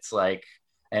 And it's like,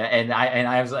 and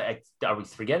I was like, are we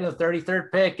forgetting the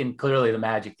 33rd pick? And clearly the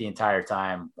Magic the entire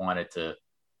time wanted to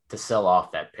sell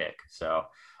off that pick. So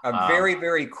a very,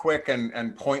 very quick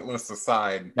and pointless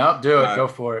aside. Nope, do it. Go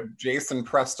for it. Jason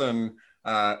Preston,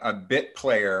 a bit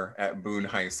player at Boone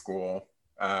High School,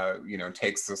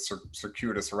 takes the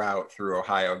circuitous route through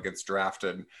Ohio, gets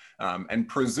drafted, and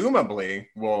presumably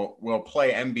will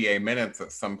play NBA minutes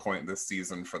at some point this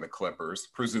season for the Clippers,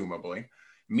 presumably.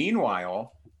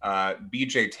 Meanwhile,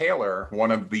 BJ Taylor,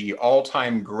 one of the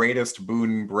all-time greatest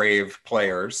Boone Brave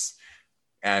players,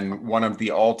 and one of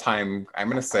the all-time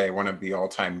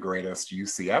greatest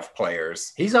UCF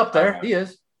players. He's up there. He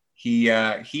is.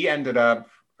 He ended up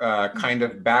kind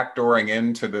of backdooring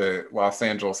into the Los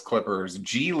Angeles Clippers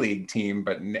G League team,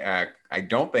 but I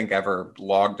don't think ever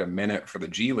logged a minute for the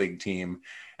G League team,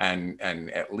 and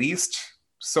at least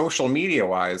social media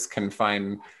wise can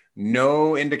find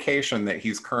no indication that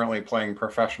he's currently playing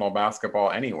professional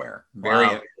basketball anywhere. Very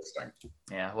interesting.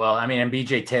 Yeah, well, I mean, and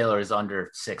BJ Taylor is under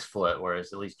 6 foot,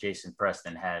 whereas at least Jason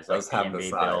Preston has like the NBA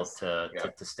build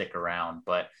to stick around.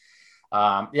 But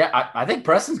I think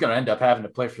Preston's going to end up having to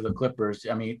play for the Clippers.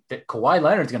 I mean, Kawhi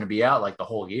Leonard's going to be out like the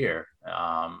whole year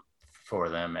for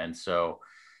them. And so,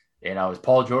 is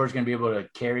Paul George going to be able to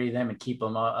carry them and keep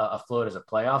them afloat as a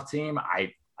playoff team?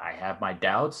 I have my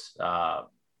doubts,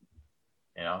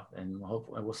 and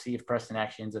hopefully we'll see if Preston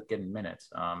actually ends up getting minutes.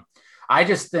 I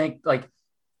just think like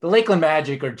the Lakeland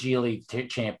Magic are G League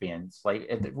champions.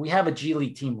 Like we have a G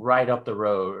League team right up the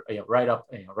road,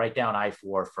 right down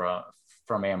I-4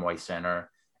 from Amway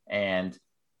Center, and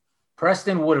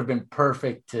Preston would have been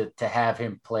perfect to have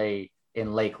him play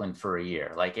in Lakeland for a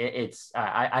year. Like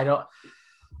I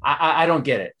don't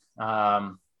get it.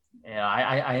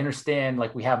 I understand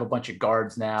like we have a bunch of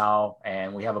guards now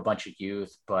and we have a bunch of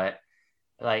youth, but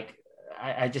like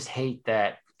I just hate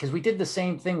that because we did the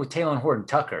same thing with Talen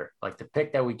Horton-Tucker. Like the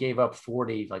pick that we gave up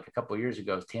 40 like a couple of years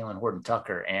ago is Talen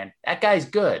Horton-Tucker, and that guy's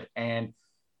good. And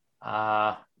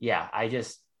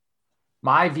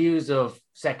my views of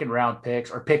second round picks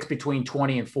or picks between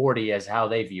 20 and 40 as how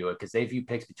they view it, because they view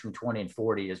picks between 20 and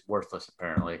 40 as worthless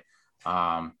apparently,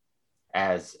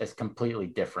 as completely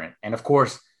different. And of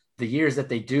course, the years that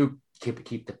they do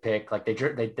keep the pick, like they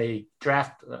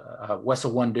draft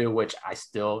Wessel Wundu, which I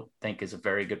still think is a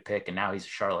very good pick, and now he's a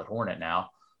Charlotte Hornet now.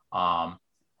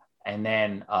 And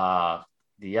then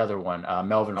the other one,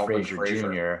 Melvin Frazier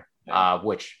Jr.,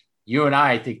 which you and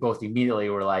I think both immediately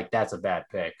were like, that's a bad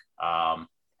pick.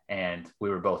 And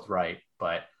we were both right.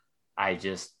 But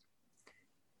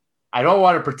I don't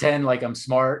want to pretend like I'm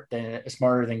smarter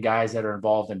than guys that are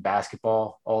involved in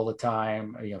basketball all the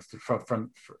time. You know,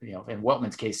 from in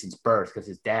Weltman's case since birth, because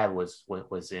his dad was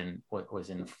in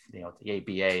the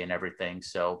ABA and everything.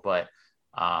 So, but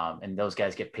and those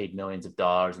guys get paid millions of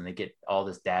dollars and they get all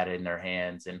this data in their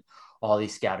hands and all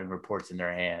these scouting reports in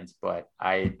their hands. But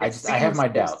I have my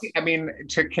doubts. I mean,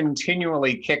 to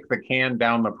continually kick the can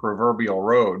down the proverbial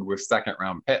road with second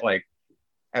round pick, like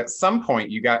at some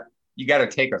point you got to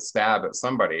take a stab at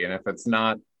somebody. And if it's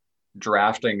not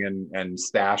drafting and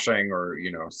stashing, or,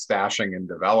 stashing and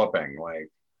developing, like,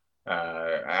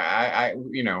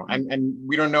 and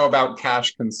we don't know about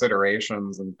cash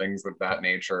considerations and things of that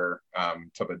nature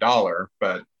to the dollar,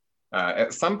 but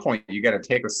at some point you got to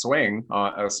take a swing,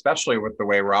 especially with the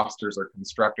way rosters are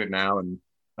constructed now. And,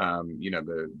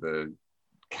 the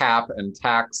cap and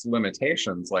tax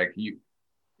limitations, like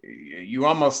you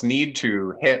almost need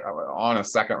to hit on a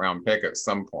second round pick at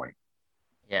some point.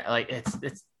 Yeah, like it's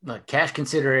like cash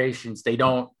considerations. They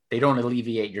don't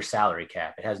alleviate your salary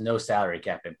cap. It has no salary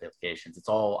cap implications. It's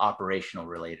all operational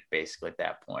related, basically, at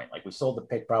that point. Like, we sold the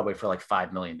pick probably for like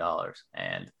 $5 million,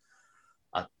 and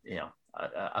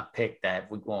a pick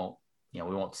that we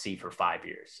won't see for 5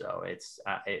 years. So it's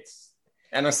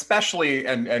and especially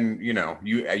and you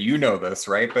know this,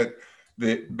 right? But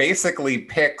basically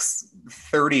picks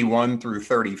 31 through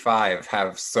 35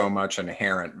 have so much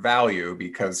inherent value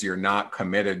because you're not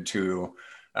committed to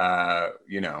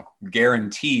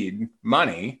guaranteed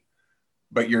money,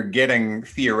 but you're getting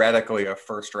theoretically a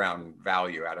first round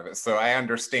value out of it. So I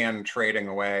understand trading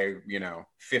away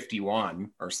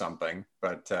 51 or something,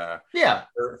 but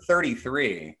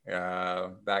 33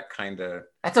 that kind of,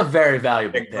 that's a very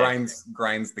valuable pick.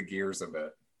 Grinds the gears a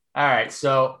bit. All right,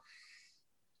 so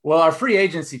well, our free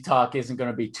agency talk isn't going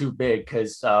to be too big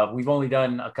because we've only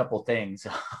done a couple things.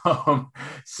 We'll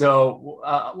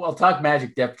talk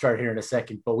Magic depth chart here in a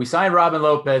second. But we signed Robin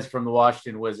Lopez from the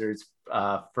Washington Wizards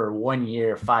for 1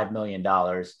 year, $5 million.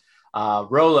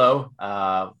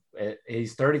 Rolo,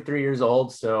 he's 33 years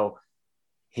old, so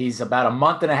he's about a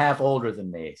month and a half older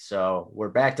than me. So we're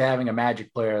back to having a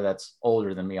Magic player that's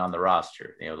older than me on the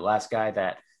roster. The last guy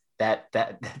that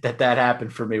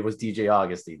happened for me was DJ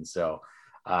Augustine. So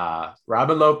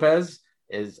Robin Lopez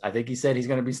I think he said he's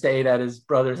going to be staying at his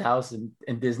brother's house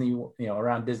in Disney,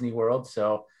 around Disney World.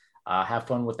 So have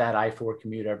fun with that I-4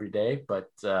 commute every day. But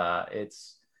I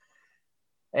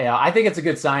think it's a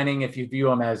good signing if you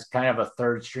view him as kind of a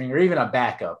third string or even a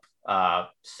backup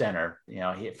center.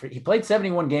 He played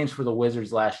 71 games for the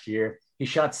Wizards last year. He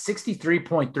shot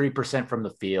 63.3% from the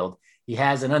field. He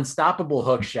has an unstoppable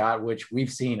hook shot, which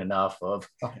we've seen enough of.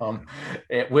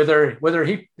 Whether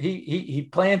he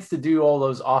plans to do all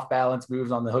those off balance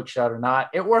moves on the hook shot or not,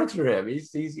 it works for him. He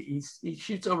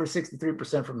shoots over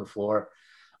 63% from the floor,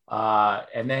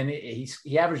 and then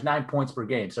he averaged 9 points per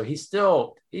game. So he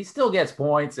still gets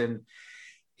points, and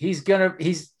he's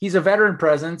a veteran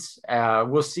presence.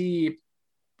 We'll see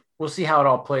how it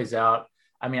all plays out.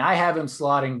 I mean, I have him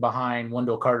slotting behind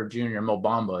Wendell Carter Jr. and Mo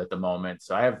Bamba at the moment.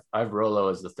 So I have Rolo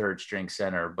as the third string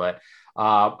center. But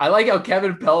I like how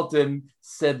Kevin Pelton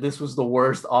said this was the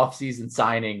worst offseason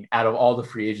signing out of all the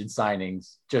free agent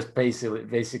signings, just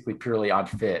basically purely on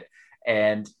fit.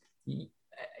 And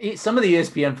some of the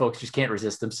ESPN folks just can't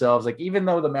resist themselves. Like, even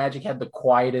though the Magic had the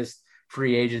quietest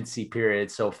free agency period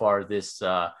so far this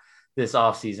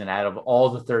offseason out of all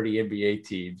the 30 NBA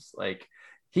teams, like,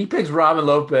 he picks Robin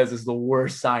Lopez as the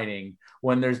worst signing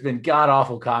when there's been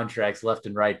god-awful contracts left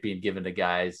and right being given to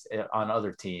guys on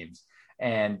other teams.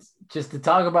 And just to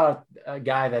talk about a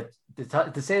guy to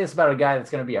say this about a guy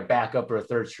that's going to be a backup or a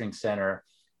third string center,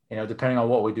 depending on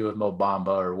what we do with Mo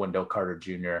Bamba or Wendell Carter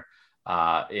Jr.,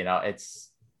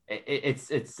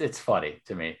 it's funny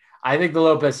to me. I think the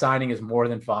Lopez signing is more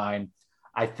than fine.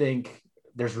 I think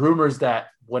there's rumors that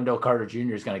Wendell Carter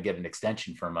Jr. is going to get an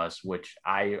extension from us, which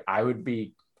I'd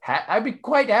be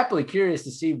quite happily curious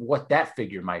to see what that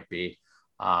figure might be.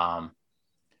 And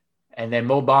then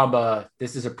Mo Bamba,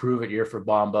 this is a prove it year for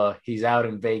Bamba. He's out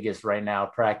in Vegas right now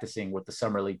practicing with the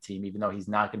Summer League team, even though he's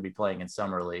not going to be playing in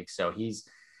Summer League. So he's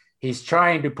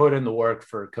trying to put in the work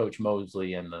for Coach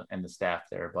Mosley and the staff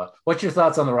there. But what's your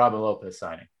thoughts on the Robin Lopez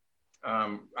signing?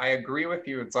 I agree with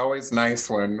you. It's always nice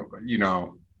when,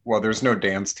 there's no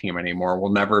dance team anymore.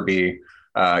 We'll never be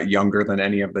younger than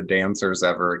any of the dancers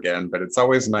ever again. But it's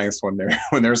always nice when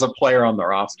there's a player on the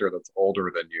roster that's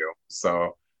older than you.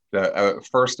 So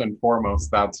first and foremost,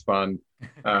 that's fun.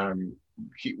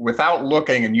 Without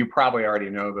looking, and you probably already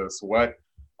know this, what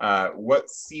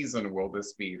season will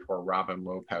this be for Robin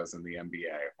Lopez in the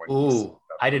NBA? Ooh,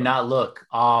 I did not look.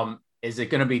 Is it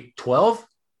going to be 12?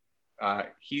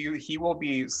 He will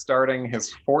be starting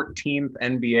his 14th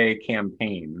NBA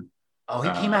campaign. Oh, he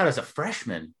came out as a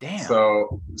freshman. Damn.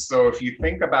 So if you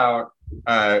think about,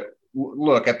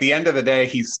 look, at the end of the day,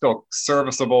 he's still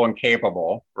serviceable and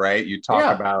capable, right? You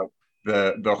talk about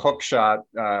the hook shot,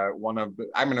 one of the,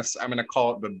 I'm gonna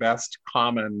call it the best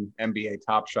common NBA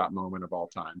top shot moment of all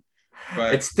time.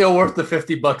 But it's still worth the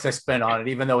 $50 I spent on it,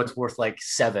 even though it's worth like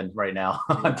 $7 right now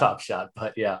on Top Shot.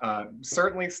 But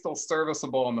certainly still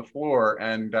serviceable on the floor.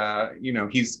 And,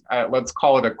 he's, let's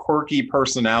call it a quirky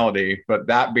personality. But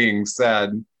that being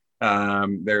said,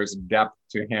 there's depth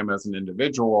to him as an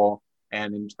individual.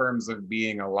 And in terms of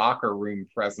being a locker room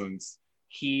presence,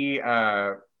 he,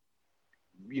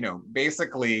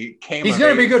 basically came. He's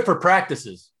going to be good for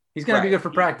practices. He's going to be good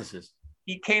for practices.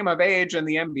 He came of age in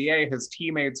the NBA. His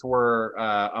teammates were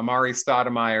Amari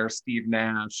Stoudemire, Steve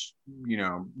Nash,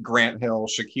 Grant Hill,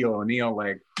 Shaquille O'Neal,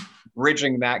 like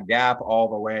bridging that gap all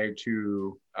the way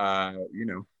to,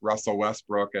 Russell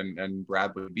Westbrook and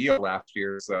Bradley Beal last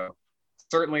year. So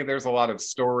certainly there's a lot of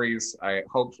stories.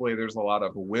 Hopefully there's a lot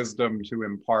of wisdom to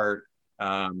impart.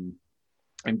 And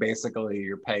basically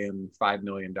you're paying $5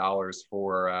 million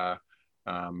for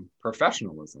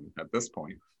professionalism at this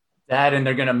point. That, and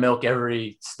they're going to milk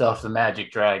every stuff the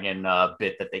Magic Dragon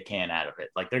bit that they can out of it.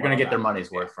 Like they're going to get their money's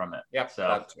worth from it. Yeah, so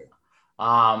that too.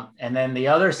 And then the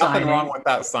other signing. Nothing wrong with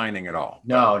that signing at all.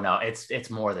 No, it's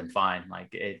more than fine. Like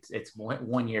it's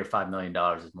 1 year, $5 million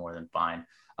is more than fine.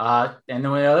 And then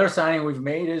the other signing we've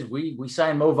made is we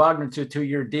signed Mo Wagner to a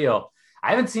 2-year deal. I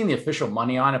haven't seen the official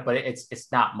money on it, but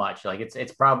it's not much. Like it's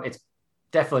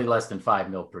definitely less than $5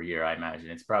 million per year. I imagine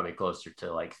it's probably closer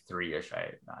to like 3-ish.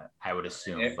 I would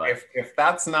assume. If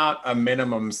that's not a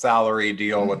minimum salary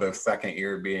deal with a second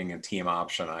year being a team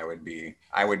option, I would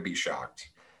be shocked.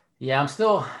 Yeah, I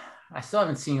still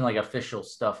haven't seen like official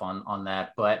stuff on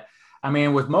that. But I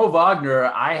mean, with Mo Wagner,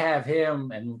 I have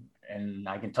him and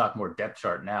I can talk more depth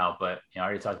chart now, but I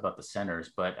already talked about the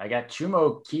centers, but I got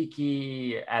Chuma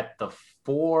Okeke at the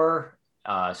 4,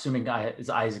 assuming is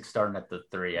Isaac starting at the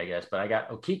 3, I guess, but I got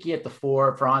Okeke at the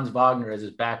 4, Franz Wagner as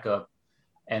his backup.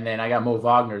 And then I got Mo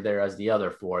Wagner there as the other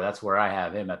 4. That's where I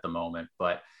have him at the moment.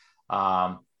 But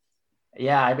I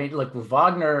mean, look, with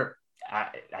Wagner,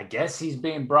 I guess he's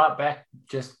being brought back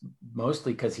just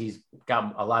mostly because he's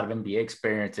got a lot of NBA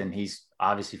experience and he's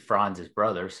obviously Franz's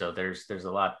brother. So there's a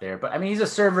lot there, but I mean, he's a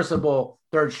serviceable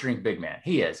 3rd string big man.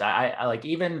 He is. I like,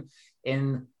 even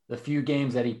in the few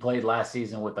games that he played last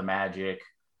season with the Magic,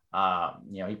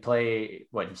 he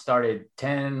started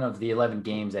 10 of the 11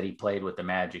 games that he played with the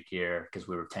Magic here because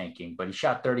we were tanking, but he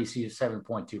shot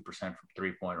 37.2% from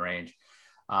 3-point range.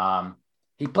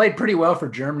 He played pretty well for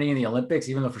Germany in the Olympics,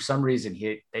 even though for some reason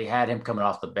they had him coming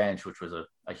off the bench, which was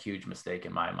a huge mistake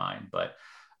in my mind. But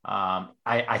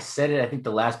I said it, I think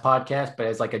the last podcast, but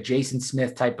as like a Jason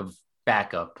Smith type of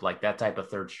backup, like that type of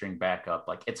 3rd string backup,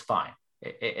 like it's fine.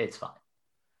 It's fine.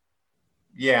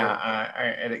 Yeah,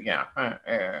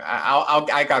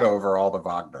 I got over all the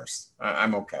Wagners.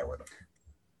 I'm okay with it.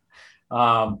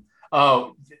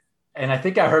 And I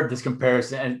think I heard this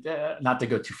comparison, and not to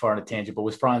go too far on a tangent, but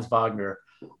with Franz Wagner,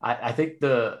 I think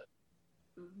the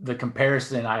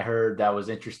comparison I heard that was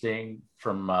interesting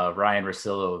from Ryan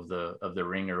Russillo of the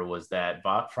Ringer was that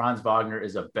Franz Wagner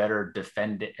is a better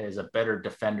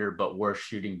defender, but worse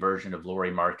shooting version of Lauri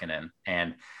Markkanen.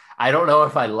 And I don't know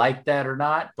if I like that or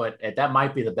not, but that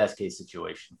might be the best case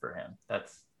situation for him.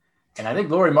 And I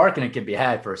think Lauri Markkanen can be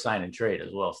had for a sign and trade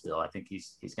as well. Still, I think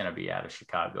he's going to be out of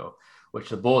Chicago, which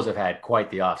the Bulls have had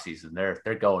quite the offseason.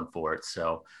 They're going for it.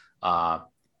 So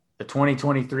the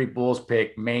 2023 Bulls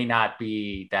pick may not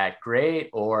be that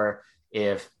great, or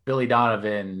if Billy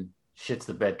Donovan shits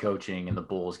the bed coaching and the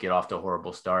Bulls get off to a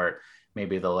horrible start,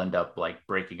 maybe they'll end up like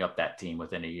breaking up that team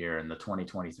within a year, and the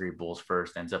 2023 Bulls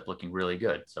first ends up looking really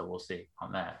good. So we'll see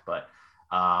on that. But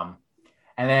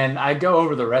and then I go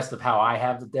over the rest of how I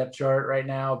have the depth chart right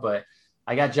now, but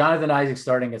I got Jonathan Isaac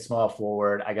starting at small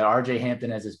forward. I got RJ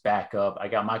Hampton as his backup. I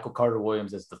got Michael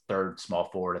Carter-Williams as the 3rd small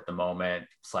forward at the moment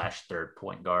 / 3rd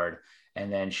point guard.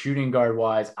 And then shooting guard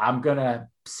wise, I'm going to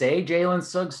say Jalen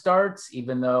Suggs starts,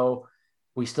 even though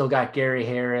we still got Gary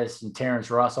Harris and Terrence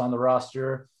Ross on the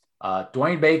roster.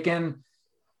 Dwayne Bacon,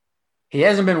 he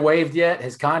hasn't been waived yet.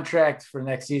 His contract for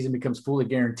next season becomes fully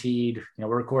guaranteed.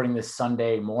 We're recording this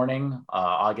Sunday morning,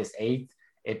 August 8th.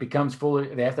 It becomes fully,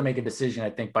 they have to make a decision,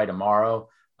 I think, by tomorrow,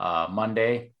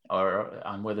 Monday, or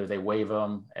on whether they waive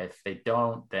him. If they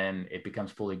don't, then it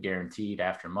becomes fully guaranteed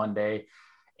after Monday.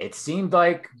 It seemed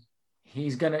like he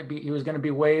was going to be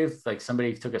waived. Like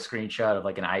somebody took a screenshot of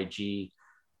like an IG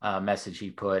message he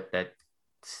put that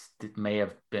it may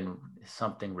have been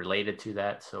something related to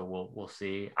that. So we'll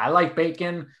see. I like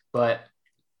Bacon, but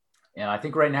I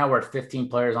think right now we're at 15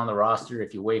 players on the roster.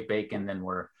 If you waive Bacon, then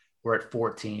we're at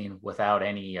 14 without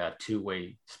any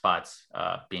two-way spots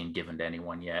being given to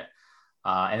anyone yet.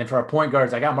 And then for our point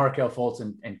guards, I got Markelle Fultz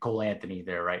and Cole Anthony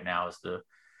there right now as the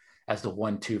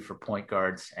 1-2 for point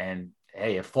guards. And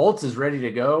hey, if Fultz is ready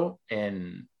to go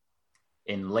in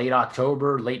late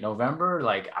October, late November,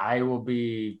 like I will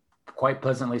be quite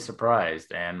pleasantly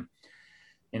surprised. And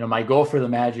my goal for the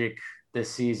Magic this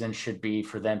season should be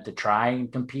for them to try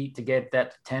and compete to get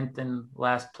that 10th and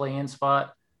last play-in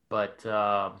spot. But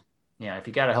if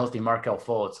you got a healthy Markelle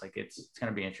Fultz, like it's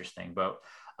going to be interesting. But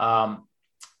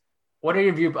what are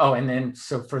your views? Oh, and then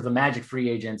so for the Magic free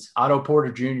agents, Otto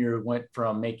Porter Jr. went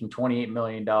from making $28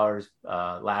 million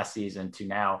last season to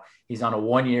now he's on a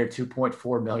 1-year,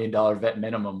 $2.4 million vet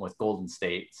minimum with Golden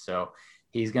State. So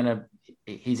he's in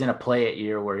a play it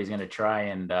year where he's going to try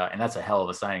and that's a hell of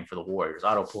a signing for the Warriors.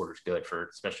 Otto Porter's good for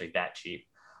especially that cheap.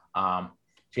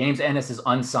 James Ennis is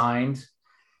unsigned.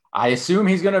 I assume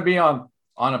he's going to be on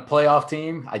a playoff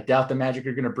team. I doubt the Magic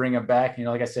are going to bring him back.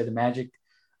 Like I said, the Magic,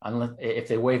 unless if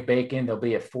they waive Bacon, they'll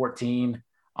be at 14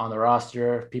 on the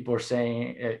roster. People are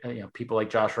saying, people like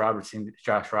Josh Robinson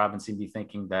seem to be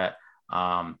thinking that,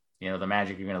 the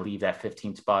Magic are going to leave that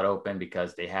 15th spot open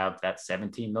because they have that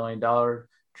 $17 million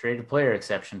traded player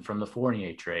exception from the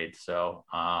Fournier trade. So,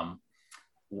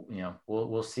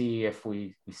 we'll see if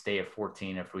we stay at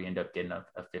 14, if we end up getting a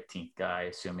 15th guy,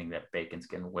 assuming that Bacon's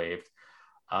getting waived.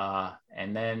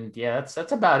 And then,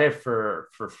 that's about it for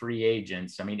free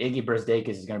agents. I mean, Iggy Brzdakis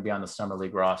is going to be on the Summer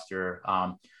League roster.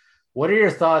 What are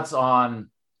your thoughts on,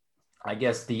 I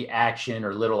guess, the action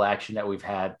or little action that we've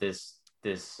had this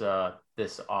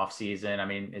off season? I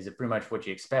mean, is it pretty much what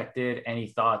you expected? Any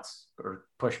thoughts or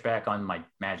pushback on my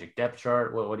Magic depth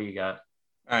chart? What do you got?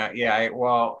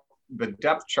 Well, the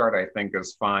depth chart I think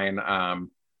is fine.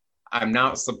 I'm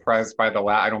not surprised by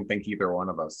I don't think either one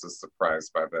of us is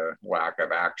surprised by the lack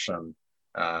of action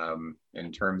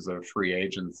in terms of free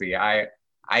agency. I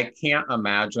can't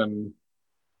imagine,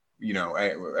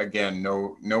 again,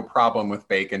 no problem with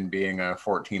Bacon being a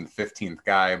 14th, 15th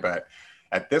guy, but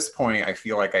at this point, I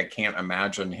feel like I can't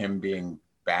imagine him being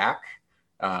back.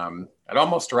 I'd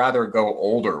almost rather go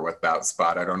older with that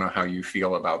spot. I don't know how you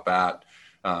feel about that.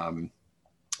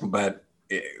 But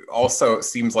it also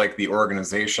seems like the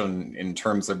organization, in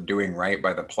terms of doing right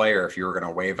by the player, if you were going to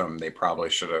waive him, they probably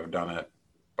should have done it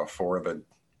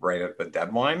right at the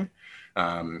deadline.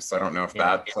 So I don't know if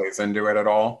that plays into it at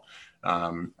all.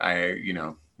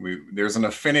 There's an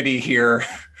affinity here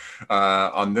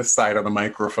on this side of the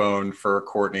microphone for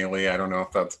Courtney Lee. I don't know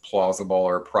if that's plausible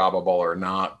or probable or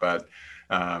not, but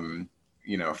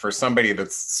for somebody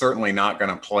that's certainly not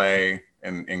going to play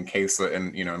in case,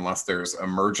 unless there's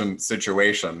emergent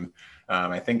situation,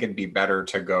 I think it'd be better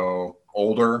to go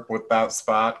older with that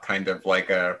spot, kind of like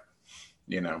a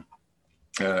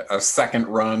second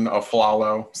run of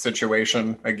Flalo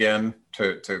situation again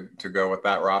to go with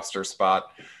that roster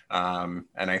spot. And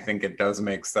I think it does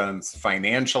make sense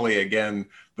financially. Again,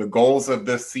 the goals of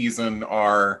this season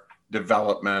are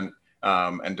development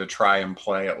and to try and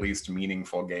play at least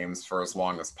meaningful games for as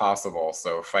long as possible.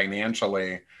 So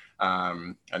financially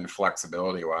and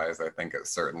flexibility wise, I think it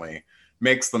certainly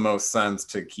makes the most sense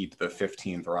to keep the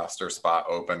 15th roster spot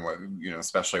open,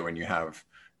 especially when you have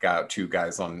got two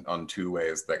guys on two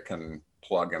ways that can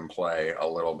plug and play a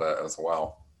little bit as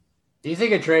well. Do you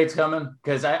think a trade's coming?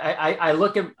 Because I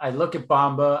look at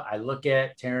Bamba, I look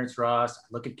at Terrence Ross, I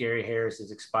look at Gary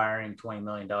Harris's expiring $20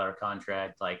 million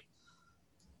contract. Like,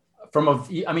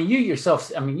 you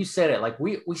yourself, you said it, like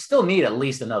we still need at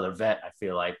least another vet. I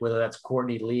feel like, whether that's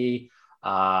Courtney Lee,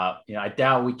 I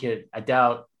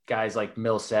doubt guys like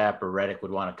Millsap or Redick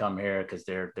would want to come here because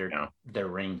they're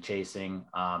ring chasing.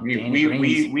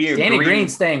 Danny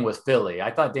Green's staying with Philly.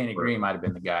 I thought Danny Green might have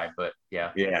been the guy, but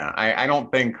yeah. I don't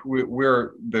think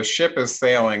the ship is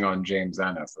sailing on James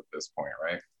Ennis at this point,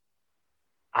 right?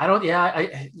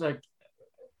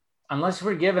 Unless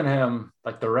we're giving him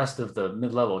like the rest of the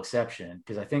mid-level exception,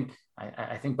 because I think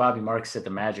Bobby Marks said the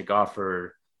Magic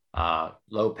offered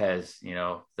Lopez,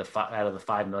 out of the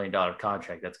 $5 million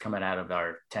contract that's coming out of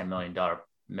our $10 million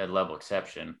mid-level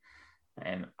exception.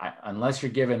 And unless you're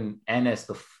giving Ennis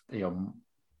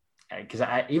because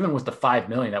even with the $5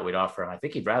 million that we'd offer him, I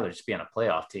think he'd rather just be on a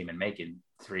playoff team and making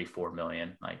 $3-4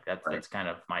 million. Like that's kind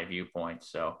of my viewpoint.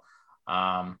 So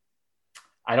I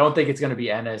don't think it's going to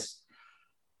be Ennis.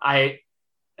 I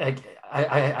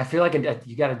feel like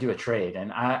you got to do a trade,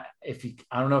 and I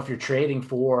don't know if you're trading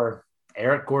for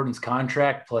Eric Gordon's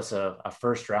contract plus a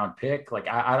first round pick. Like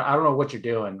I don't know what you're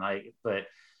doing. Like, but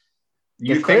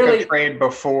you think a trade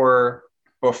before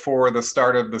the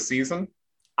start of the season?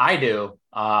 I do,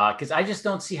 because I just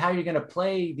don't see how you're going to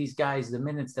play these guys the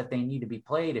minutes that they need to be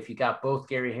played if you got both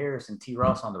Gary Harris and T.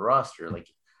 Ross on the roster. Like,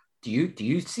 do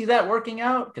you see that working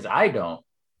out? Because I don't.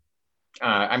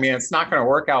 I mean, it's not going to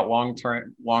work out long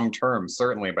term,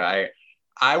 certainly, but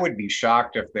I would be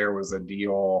shocked if there was a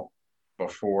deal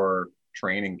before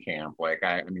training camp. Like,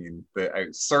 I mean,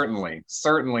 certainly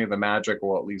the Magic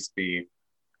will at least be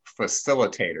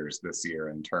facilitators this year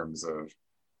in terms of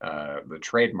the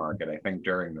trade market, I think,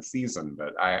 during the season.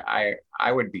 But I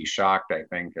would be shocked, I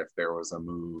think, if there was a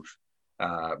move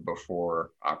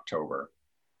before October.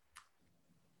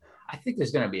 I think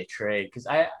there's going to be a trade because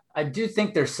I do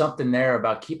think there's something there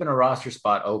about keeping a roster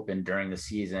spot open during the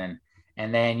season.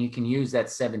 And then you can use that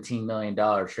 $17 million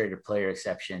traded player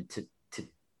exception to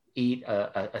eat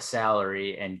a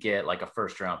salary and get like a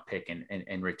first round pick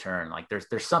in return. Like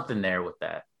there's something there with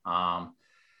that.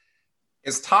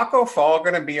 Is Taco Fall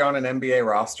going to be on an NBA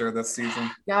roster this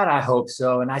season? God, I hope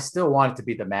so. And I still want it to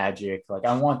be the Magic. Like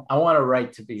I want a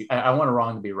wrong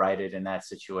to be righted in that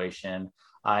situation.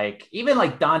 Like even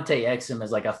like Dante Exum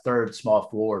as like a third small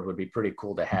forward would be pretty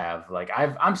cool to have. Like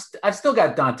I've still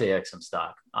got Dante Exum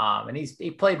stock, and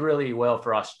he played really well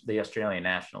for us, the Australian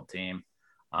national team.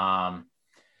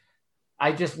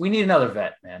 We need another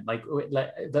vet, man. Like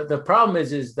the problem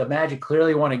is the Magic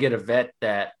clearly want to get a vet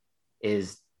that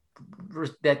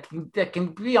can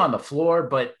be on the floor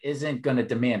but isn't going to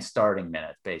demand starting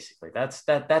minutes. Basically, that's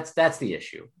the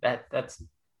issue. That's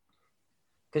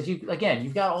because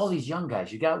you've got all these young guys.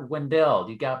 You got Wendell,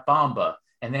 you got Bamba,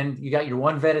 and then you got your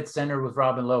one vet at center with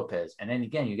Robin Lopez. And then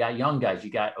again, you got young guys.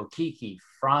 You got Okiki,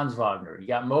 Franz Wagner, you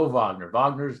got Mo Wagner.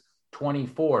 Wagner's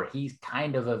 24. He's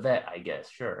kind of a vet, I guess.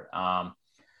 Sure.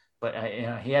 But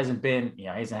he hasn't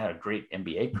had a great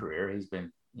NBA career. He's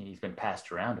been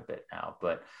passed around a bit now,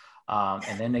 but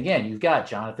and then again, you've got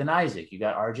Jonathan Isaac, you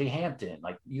got RJ Hampton,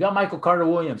 like you got Michael Carter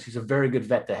Williams, who's a very good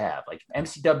vet to have. Like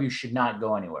MCW should not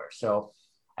go anywhere. So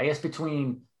I guess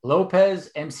between Lopez,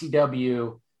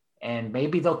 MCW, and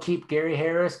maybe they'll keep Gary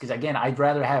Harris, because again, I'd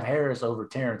rather have Harris over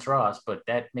Terrence Ross, but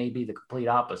that may be the complete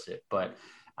opposite. But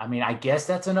I mean, I guess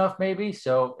that's enough, maybe.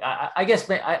 So I guess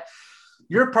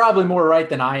you're probably more right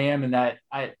than I am in that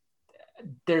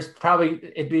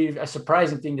it'd be a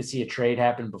surprising thing to see a trade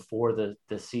happen before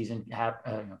the season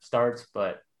starts,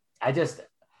 but I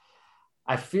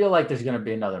feel like there's going to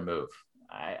be another move.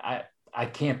 I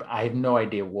have no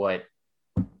idea what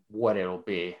it'll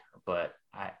be, but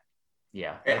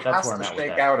it has to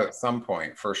shake out at some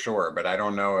point for sure. But I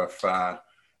don't know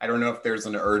if there's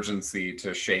an urgency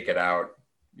to shake it out,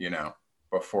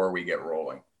 before we get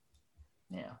rolling.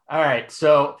 Yeah. All right.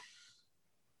 So,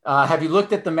 have you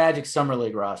looked at the Magic Summer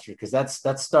League roster? Because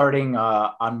that's starting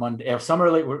on Monday. Summer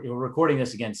League, we're recording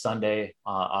this again Sunday,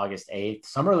 August 8th.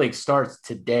 Summer League starts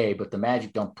today, but the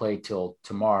Magic don't play till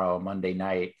tomorrow, Monday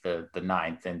night, the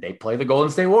 9th, and they play the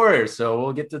Golden State Warriors. So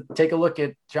we'll get to take a look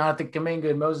at Jonathan Kuminga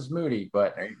and Moses Moody.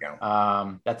 But there you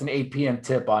go. That's an 8 p.m.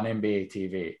 tip on NBA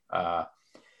TV.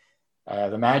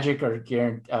 The Magic are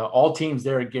guaranteed. All teams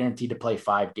there are guaranteed to play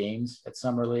 5 games at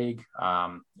Summer League.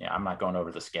 I'm not going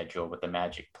over the schedule, but the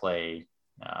Magic play,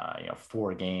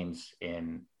 4 games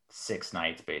in 6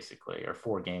 nights, basically, or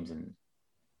 4 games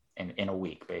in a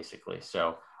week, basically.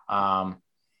 So, I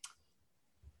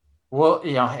don't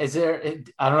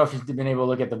know if you've been able to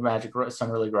look at the Magic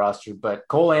Summer League roster, but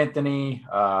Cole Anthony,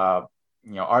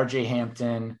 RJ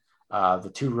Hampton.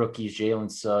 The 2 rookies, Jalen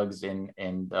Suggs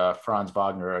and Franz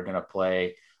Wagner, are going to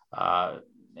play.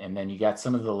 And then you got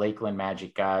some of the Lakeland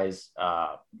Magic guys.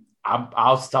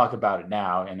 I'll talk about it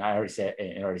now. And I already said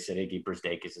Iggy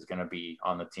Brzdeikis is going to be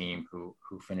on the team who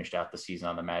finished out the season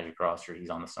on the Magic roster. He's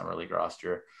on the Summer League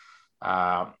roster.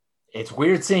 It's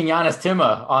weird seeing Giannis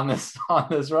Tima on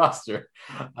this roster.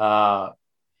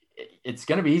 It's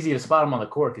going to be easy to spot him on the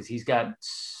court because he's got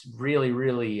really,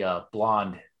 really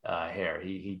blonde hair.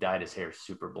 He dyed his hair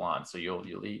super blonde, so you'll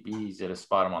be easy to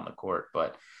spot him on the court.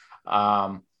 But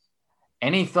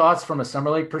any thoughts from a Summer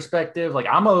League perspective? Like,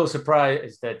 I'm a little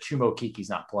surprised that Chuma Okeke's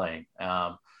not playing,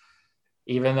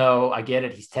 even though I get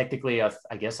it. He's technically a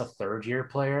third year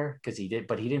player because he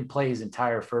didn't play his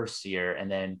entire first year,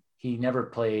 and then he never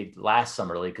played last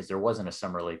Summer League because there wasn't a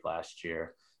Summer League last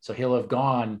year. So he'll have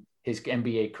gone his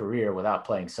NBA career without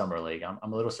playing Summer League.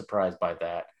 I'm a little surprised by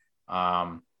that.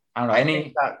 I don't know.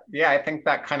 I think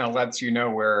that kind of lets you know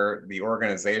where the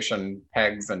organization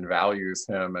pegs and values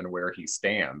him and where he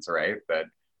stands, right? That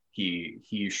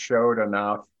he showed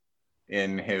enough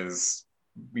in his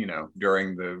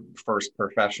during the first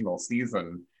professional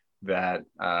season, that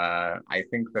I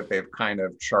think that they've kind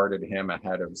of charted him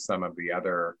ahead of some of the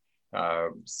other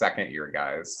second year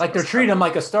guys. Like they're treating him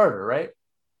like a starter, right?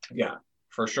 Yeah,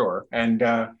 for sure. And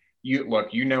I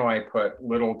put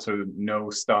little to no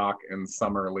stock in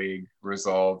summer league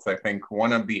results. I think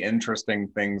one of the interesting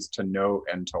things to note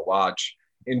and to watch,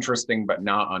 interesting but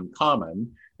not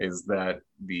uncommon, is that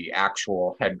the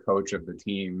actual head coach of the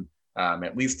team,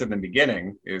 at least in the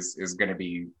beginning, is going to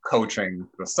be coaching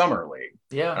the summer league.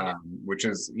 Yeah. Which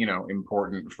is,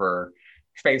 important for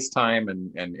FaceTime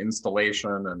and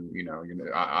installation. And,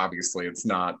 obviously it's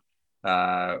not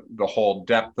the whole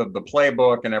depth of the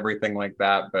playbook and everything like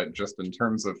that, but just in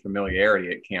terms of familiarity,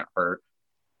 it can't hurt.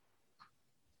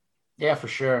 Yeah, for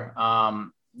sure.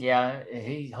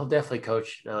 He'll definitely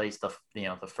coach at least the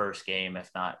first game,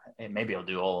 if not, maybe he'll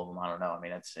do all of them. I don't know. I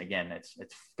mean, it's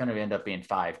going to end up being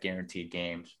 5 guaranteed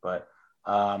games, but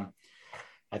I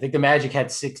think the Magic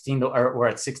had 16 to, or were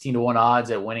at 16 to 1 odds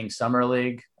at winning summer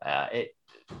league.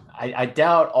 I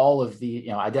doubt all of the,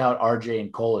 I doubt RJ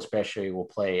and Cole especially will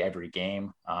play every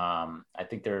game. I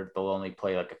think they'll only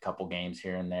play like a couple games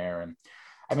here and there. And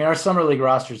I mean, our summer league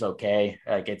roster is okay.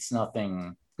 Like it's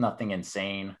nothing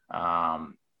insane.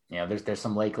 There's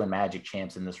some Lakeland Magic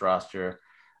champs in this roster,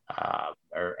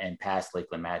 and past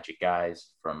Lakeland Magic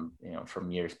guys from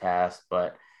years past,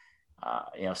 but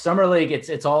summer league,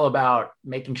 it's all about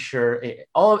making sure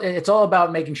it's all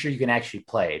about making sure you can actually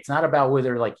play. It's not about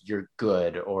whether like you're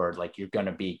good or like you're going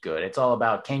to be good. It's all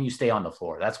about, can you stay on the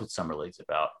floor? That's what summer league's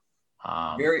about.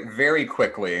 Very, very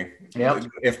quickly. Yep.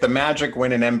 If the Magic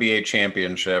win an NBA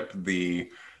championship, the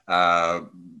pride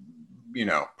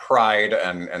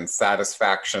and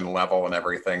satisfaction level and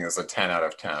everything is a 10 out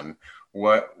of 10.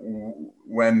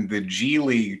 When the G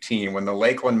League team, when the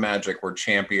Lakeland Magic were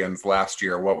champions last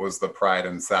year, what was the pride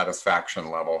and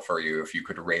satisfaction level for you if you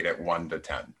could rate it 1 to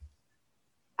 10?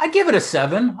 I'd give it a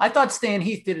 7. I thought Stan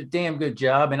Heath did a damn good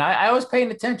job, and I was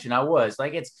paying attention. I was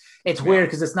like, it's weird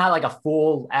because it's not like a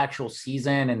full actual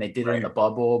season, and they did it in the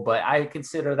bubble. But I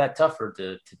consider that tougher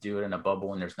to do it in a bubble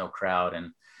when there's no crowd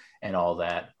and all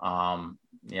that.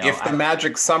 If the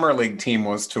Magic Summer League team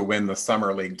was to win the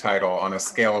Summer League title on a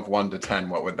scale of 1 to 10,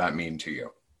 what would that mean to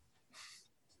you?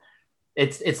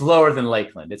 It's lower than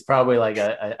Lakeland. It's probably like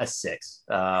a 6.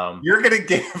 You're going to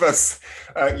give us,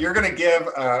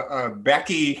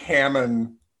 Becky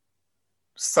Hammond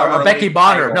Summer a Becky League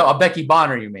Bonner. title. No, a Becky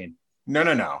Bonner, you mean?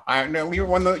 No. I know you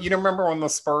remember when the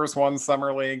Spurs won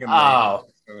Summer League? And Yeah.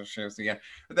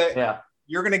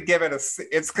 You're going to give it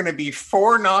it's going to be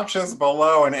 4 notches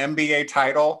below an NBA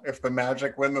title if the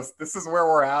Magic win this. This is where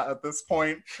we're at this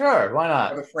point. Sure, why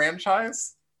not? For the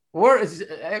franchise.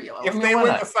 If they win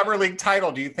the Summer League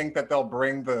title, do you think that they'll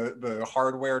bring the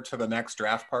hardware to the next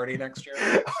draft party next year?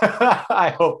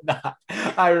 I hope not.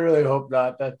 I really hope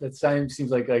not. That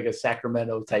seems like a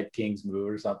Sacramento type Kings move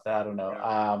or something. I don't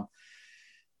know.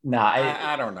 Yeah.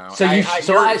 I don't know. So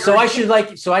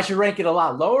I should rank it a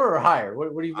lot lower or higher.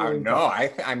 What do you? No, I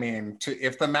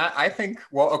think.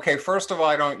 Well, okay. First of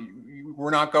all, we're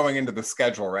not going into the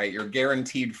schedule, right? You're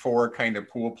guaranteed 4 kind of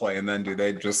pool play, and then do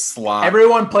they just slot?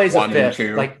 Everyone plays a 5th.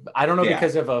 2? Like I don't know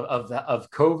because of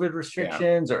COVID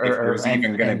restrictions or there's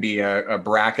even going to be a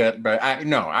bracket, but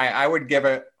I would give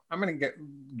it. I'm going to get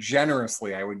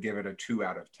generously. I would give it a 2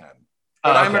 out of 10.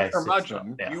 But I'm a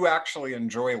curmudgeon. You actually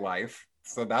enjoy life.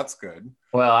 So that's good.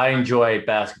 Well, I enjoy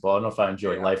basketball. I don't know if I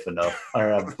enjoy life enough,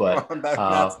 but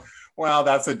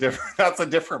that's a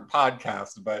different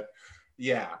podcast. But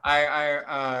yeah,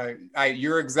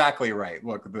 you're exactly right.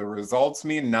 Look, the results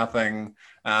mean nothing.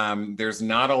 There's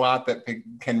not a lot that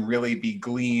can really be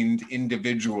gleaned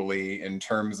individually in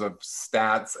terms of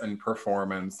stats and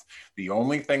performance. The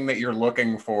only thing that you're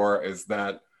looking for is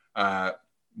that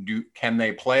can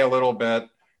they play a little bit?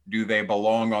 Do they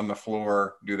belong on the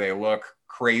floor? Do they look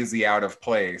crazy out of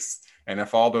place? And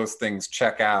if all those things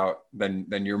check out, then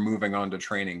you're moving on to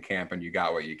training camp and you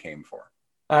got what you came for.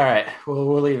 All right. Well,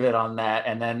 we'll leave it on that.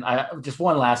 And then just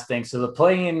one last thing. So the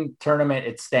play-in tournament,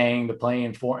 it's staying the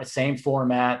play-in same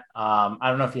format. I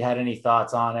don't know if you had any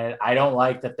thoughts on it. I don't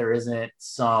like that there isn't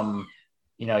some,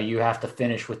 you have to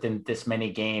finish within this many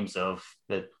games of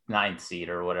the 9th seed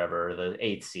or whatever, the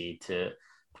 8th seed to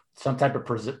some type of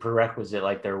prerequisite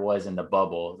like there was in the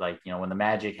bubble. Like, when the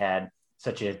Magic had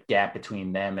such a gap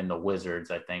between them and the Wizards,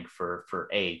 I think for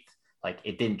 8th, like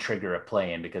it didn't trigger a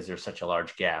play-in because there's such a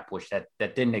large gap, which that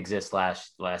didn't exist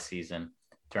last season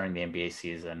during the NBA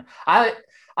season. I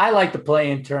like the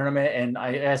play-in tournament. And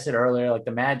I said earlier, like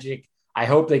the Magic, I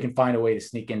hope they can find a way to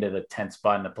sneak into the 10th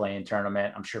spot in the play-in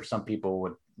tournament. I'm sure some people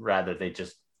would rather they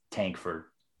just tank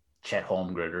for Chet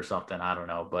Holmgren or something. I don't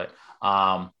know, but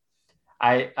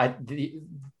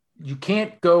you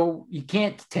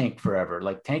can't tank forever.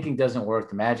 Like tanking doesn't work.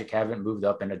 The Magic haven't moved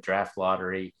up in a draft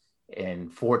lottery in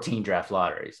 14 draft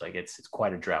lotteries. Like it's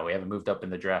quite a drought. We haven't moved up in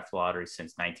the draft lottery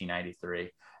since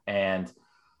 1993. And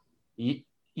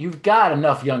you've got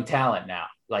enough young talent now.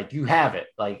 Like you have it.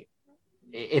 Like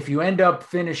if you end up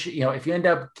if you end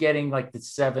up getting like the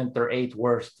 7th or 8th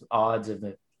worst odds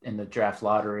in the draft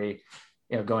lottery,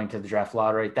 going to the draft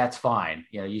lottery, that's fine.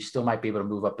 You still might be able to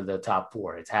move up to the top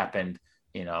 4. It's happened,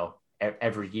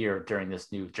 every year during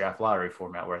this new draft lottery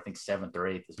format where I think 7th or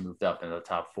 8th has moved up into the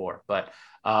top 4. But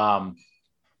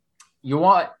you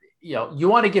want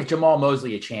to give Jamal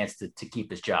Mosley a chance to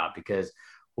keep his job, because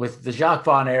with the Jacques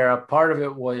Vaughn era, part of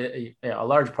it was a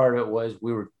large part of it was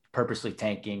we were purposely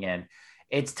tanking, and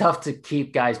it's tough to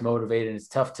keep guys motivated. And it's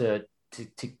tough to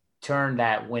turn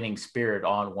that winning spirit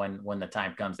on when the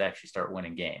time comes to actually start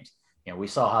winning games. We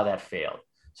saw how that failed.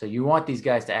 So you want these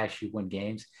guys to actually win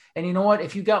games. And you know what?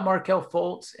 If you got Markelle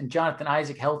Fultz and Jonathan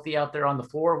Isaac healthy out there on the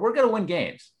floor, we're going to win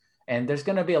games. And there's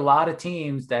going to be a lot of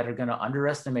teams that are going to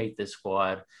underestimate this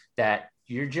squad, that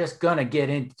you're just going to get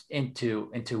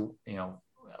into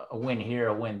a win here,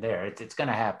 a win there. It's going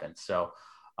to happen. So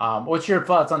what's your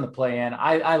thoughts on the play-in?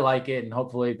 I like it, and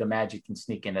hopefully the Magic can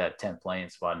sneak into a 10th play-in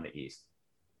spot in the East.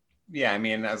 Yeah, I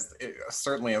mean,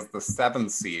 certainly as the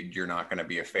 7th seed, you're not going to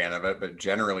be a fan of it. But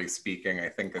generally speaking, I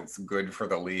think it's good for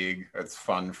the league. It's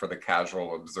fun for the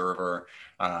casual observer.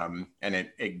 And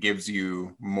it gives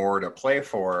you more to play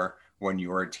for when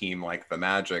you're a team like the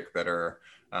Magic that are,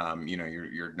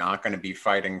 you're not going to be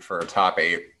fighting for a top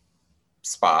 8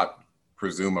 spot,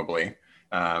 presumably.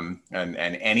 And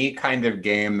any kind of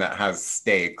game that has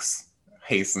stakes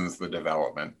hastens the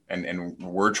development. And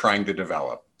we're trying to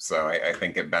develop. So I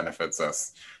think it benefits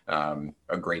us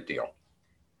a great deal.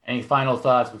 Any final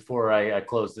thoughts before I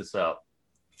close this up?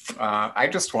 I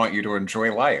just want you to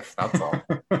enjoy life. That's all.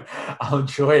 I'll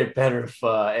enjoy it better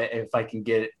if I can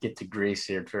get to Greece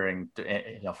here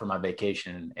for my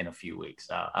vacation in a few weeks.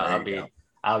 I'll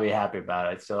be happy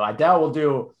about it. So I doubt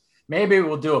maybe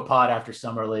we'll do a pod after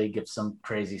Summer League if some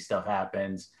crazy stuff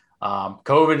happens.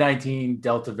 COVID-19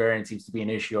 Delta variant seems to be an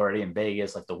issue already in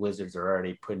Vegas. Like the Wizards are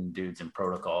already putting dudes in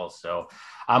protocols. So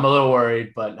I'm a little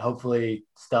worried, but hopefully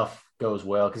stuff goes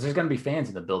well, because there's going to be fans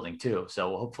in the building too.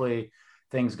 So hopefully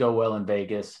things go well in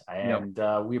Vegas. And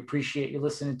we appreciate you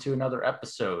listening to another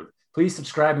episode. Please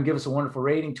subscribe and give us a wonderful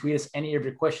rating. Tweet us any of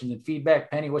your questions and feedback.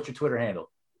 Penny, what's your Twitter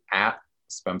handle? At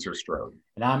Spencer Strode.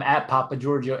 And I'm at Papa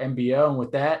Giorgio MBO. And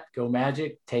with that, go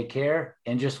Magic, take care,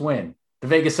 and just win the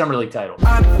Vegas Summer League title.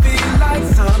 I feel like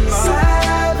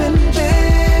 7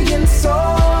 days.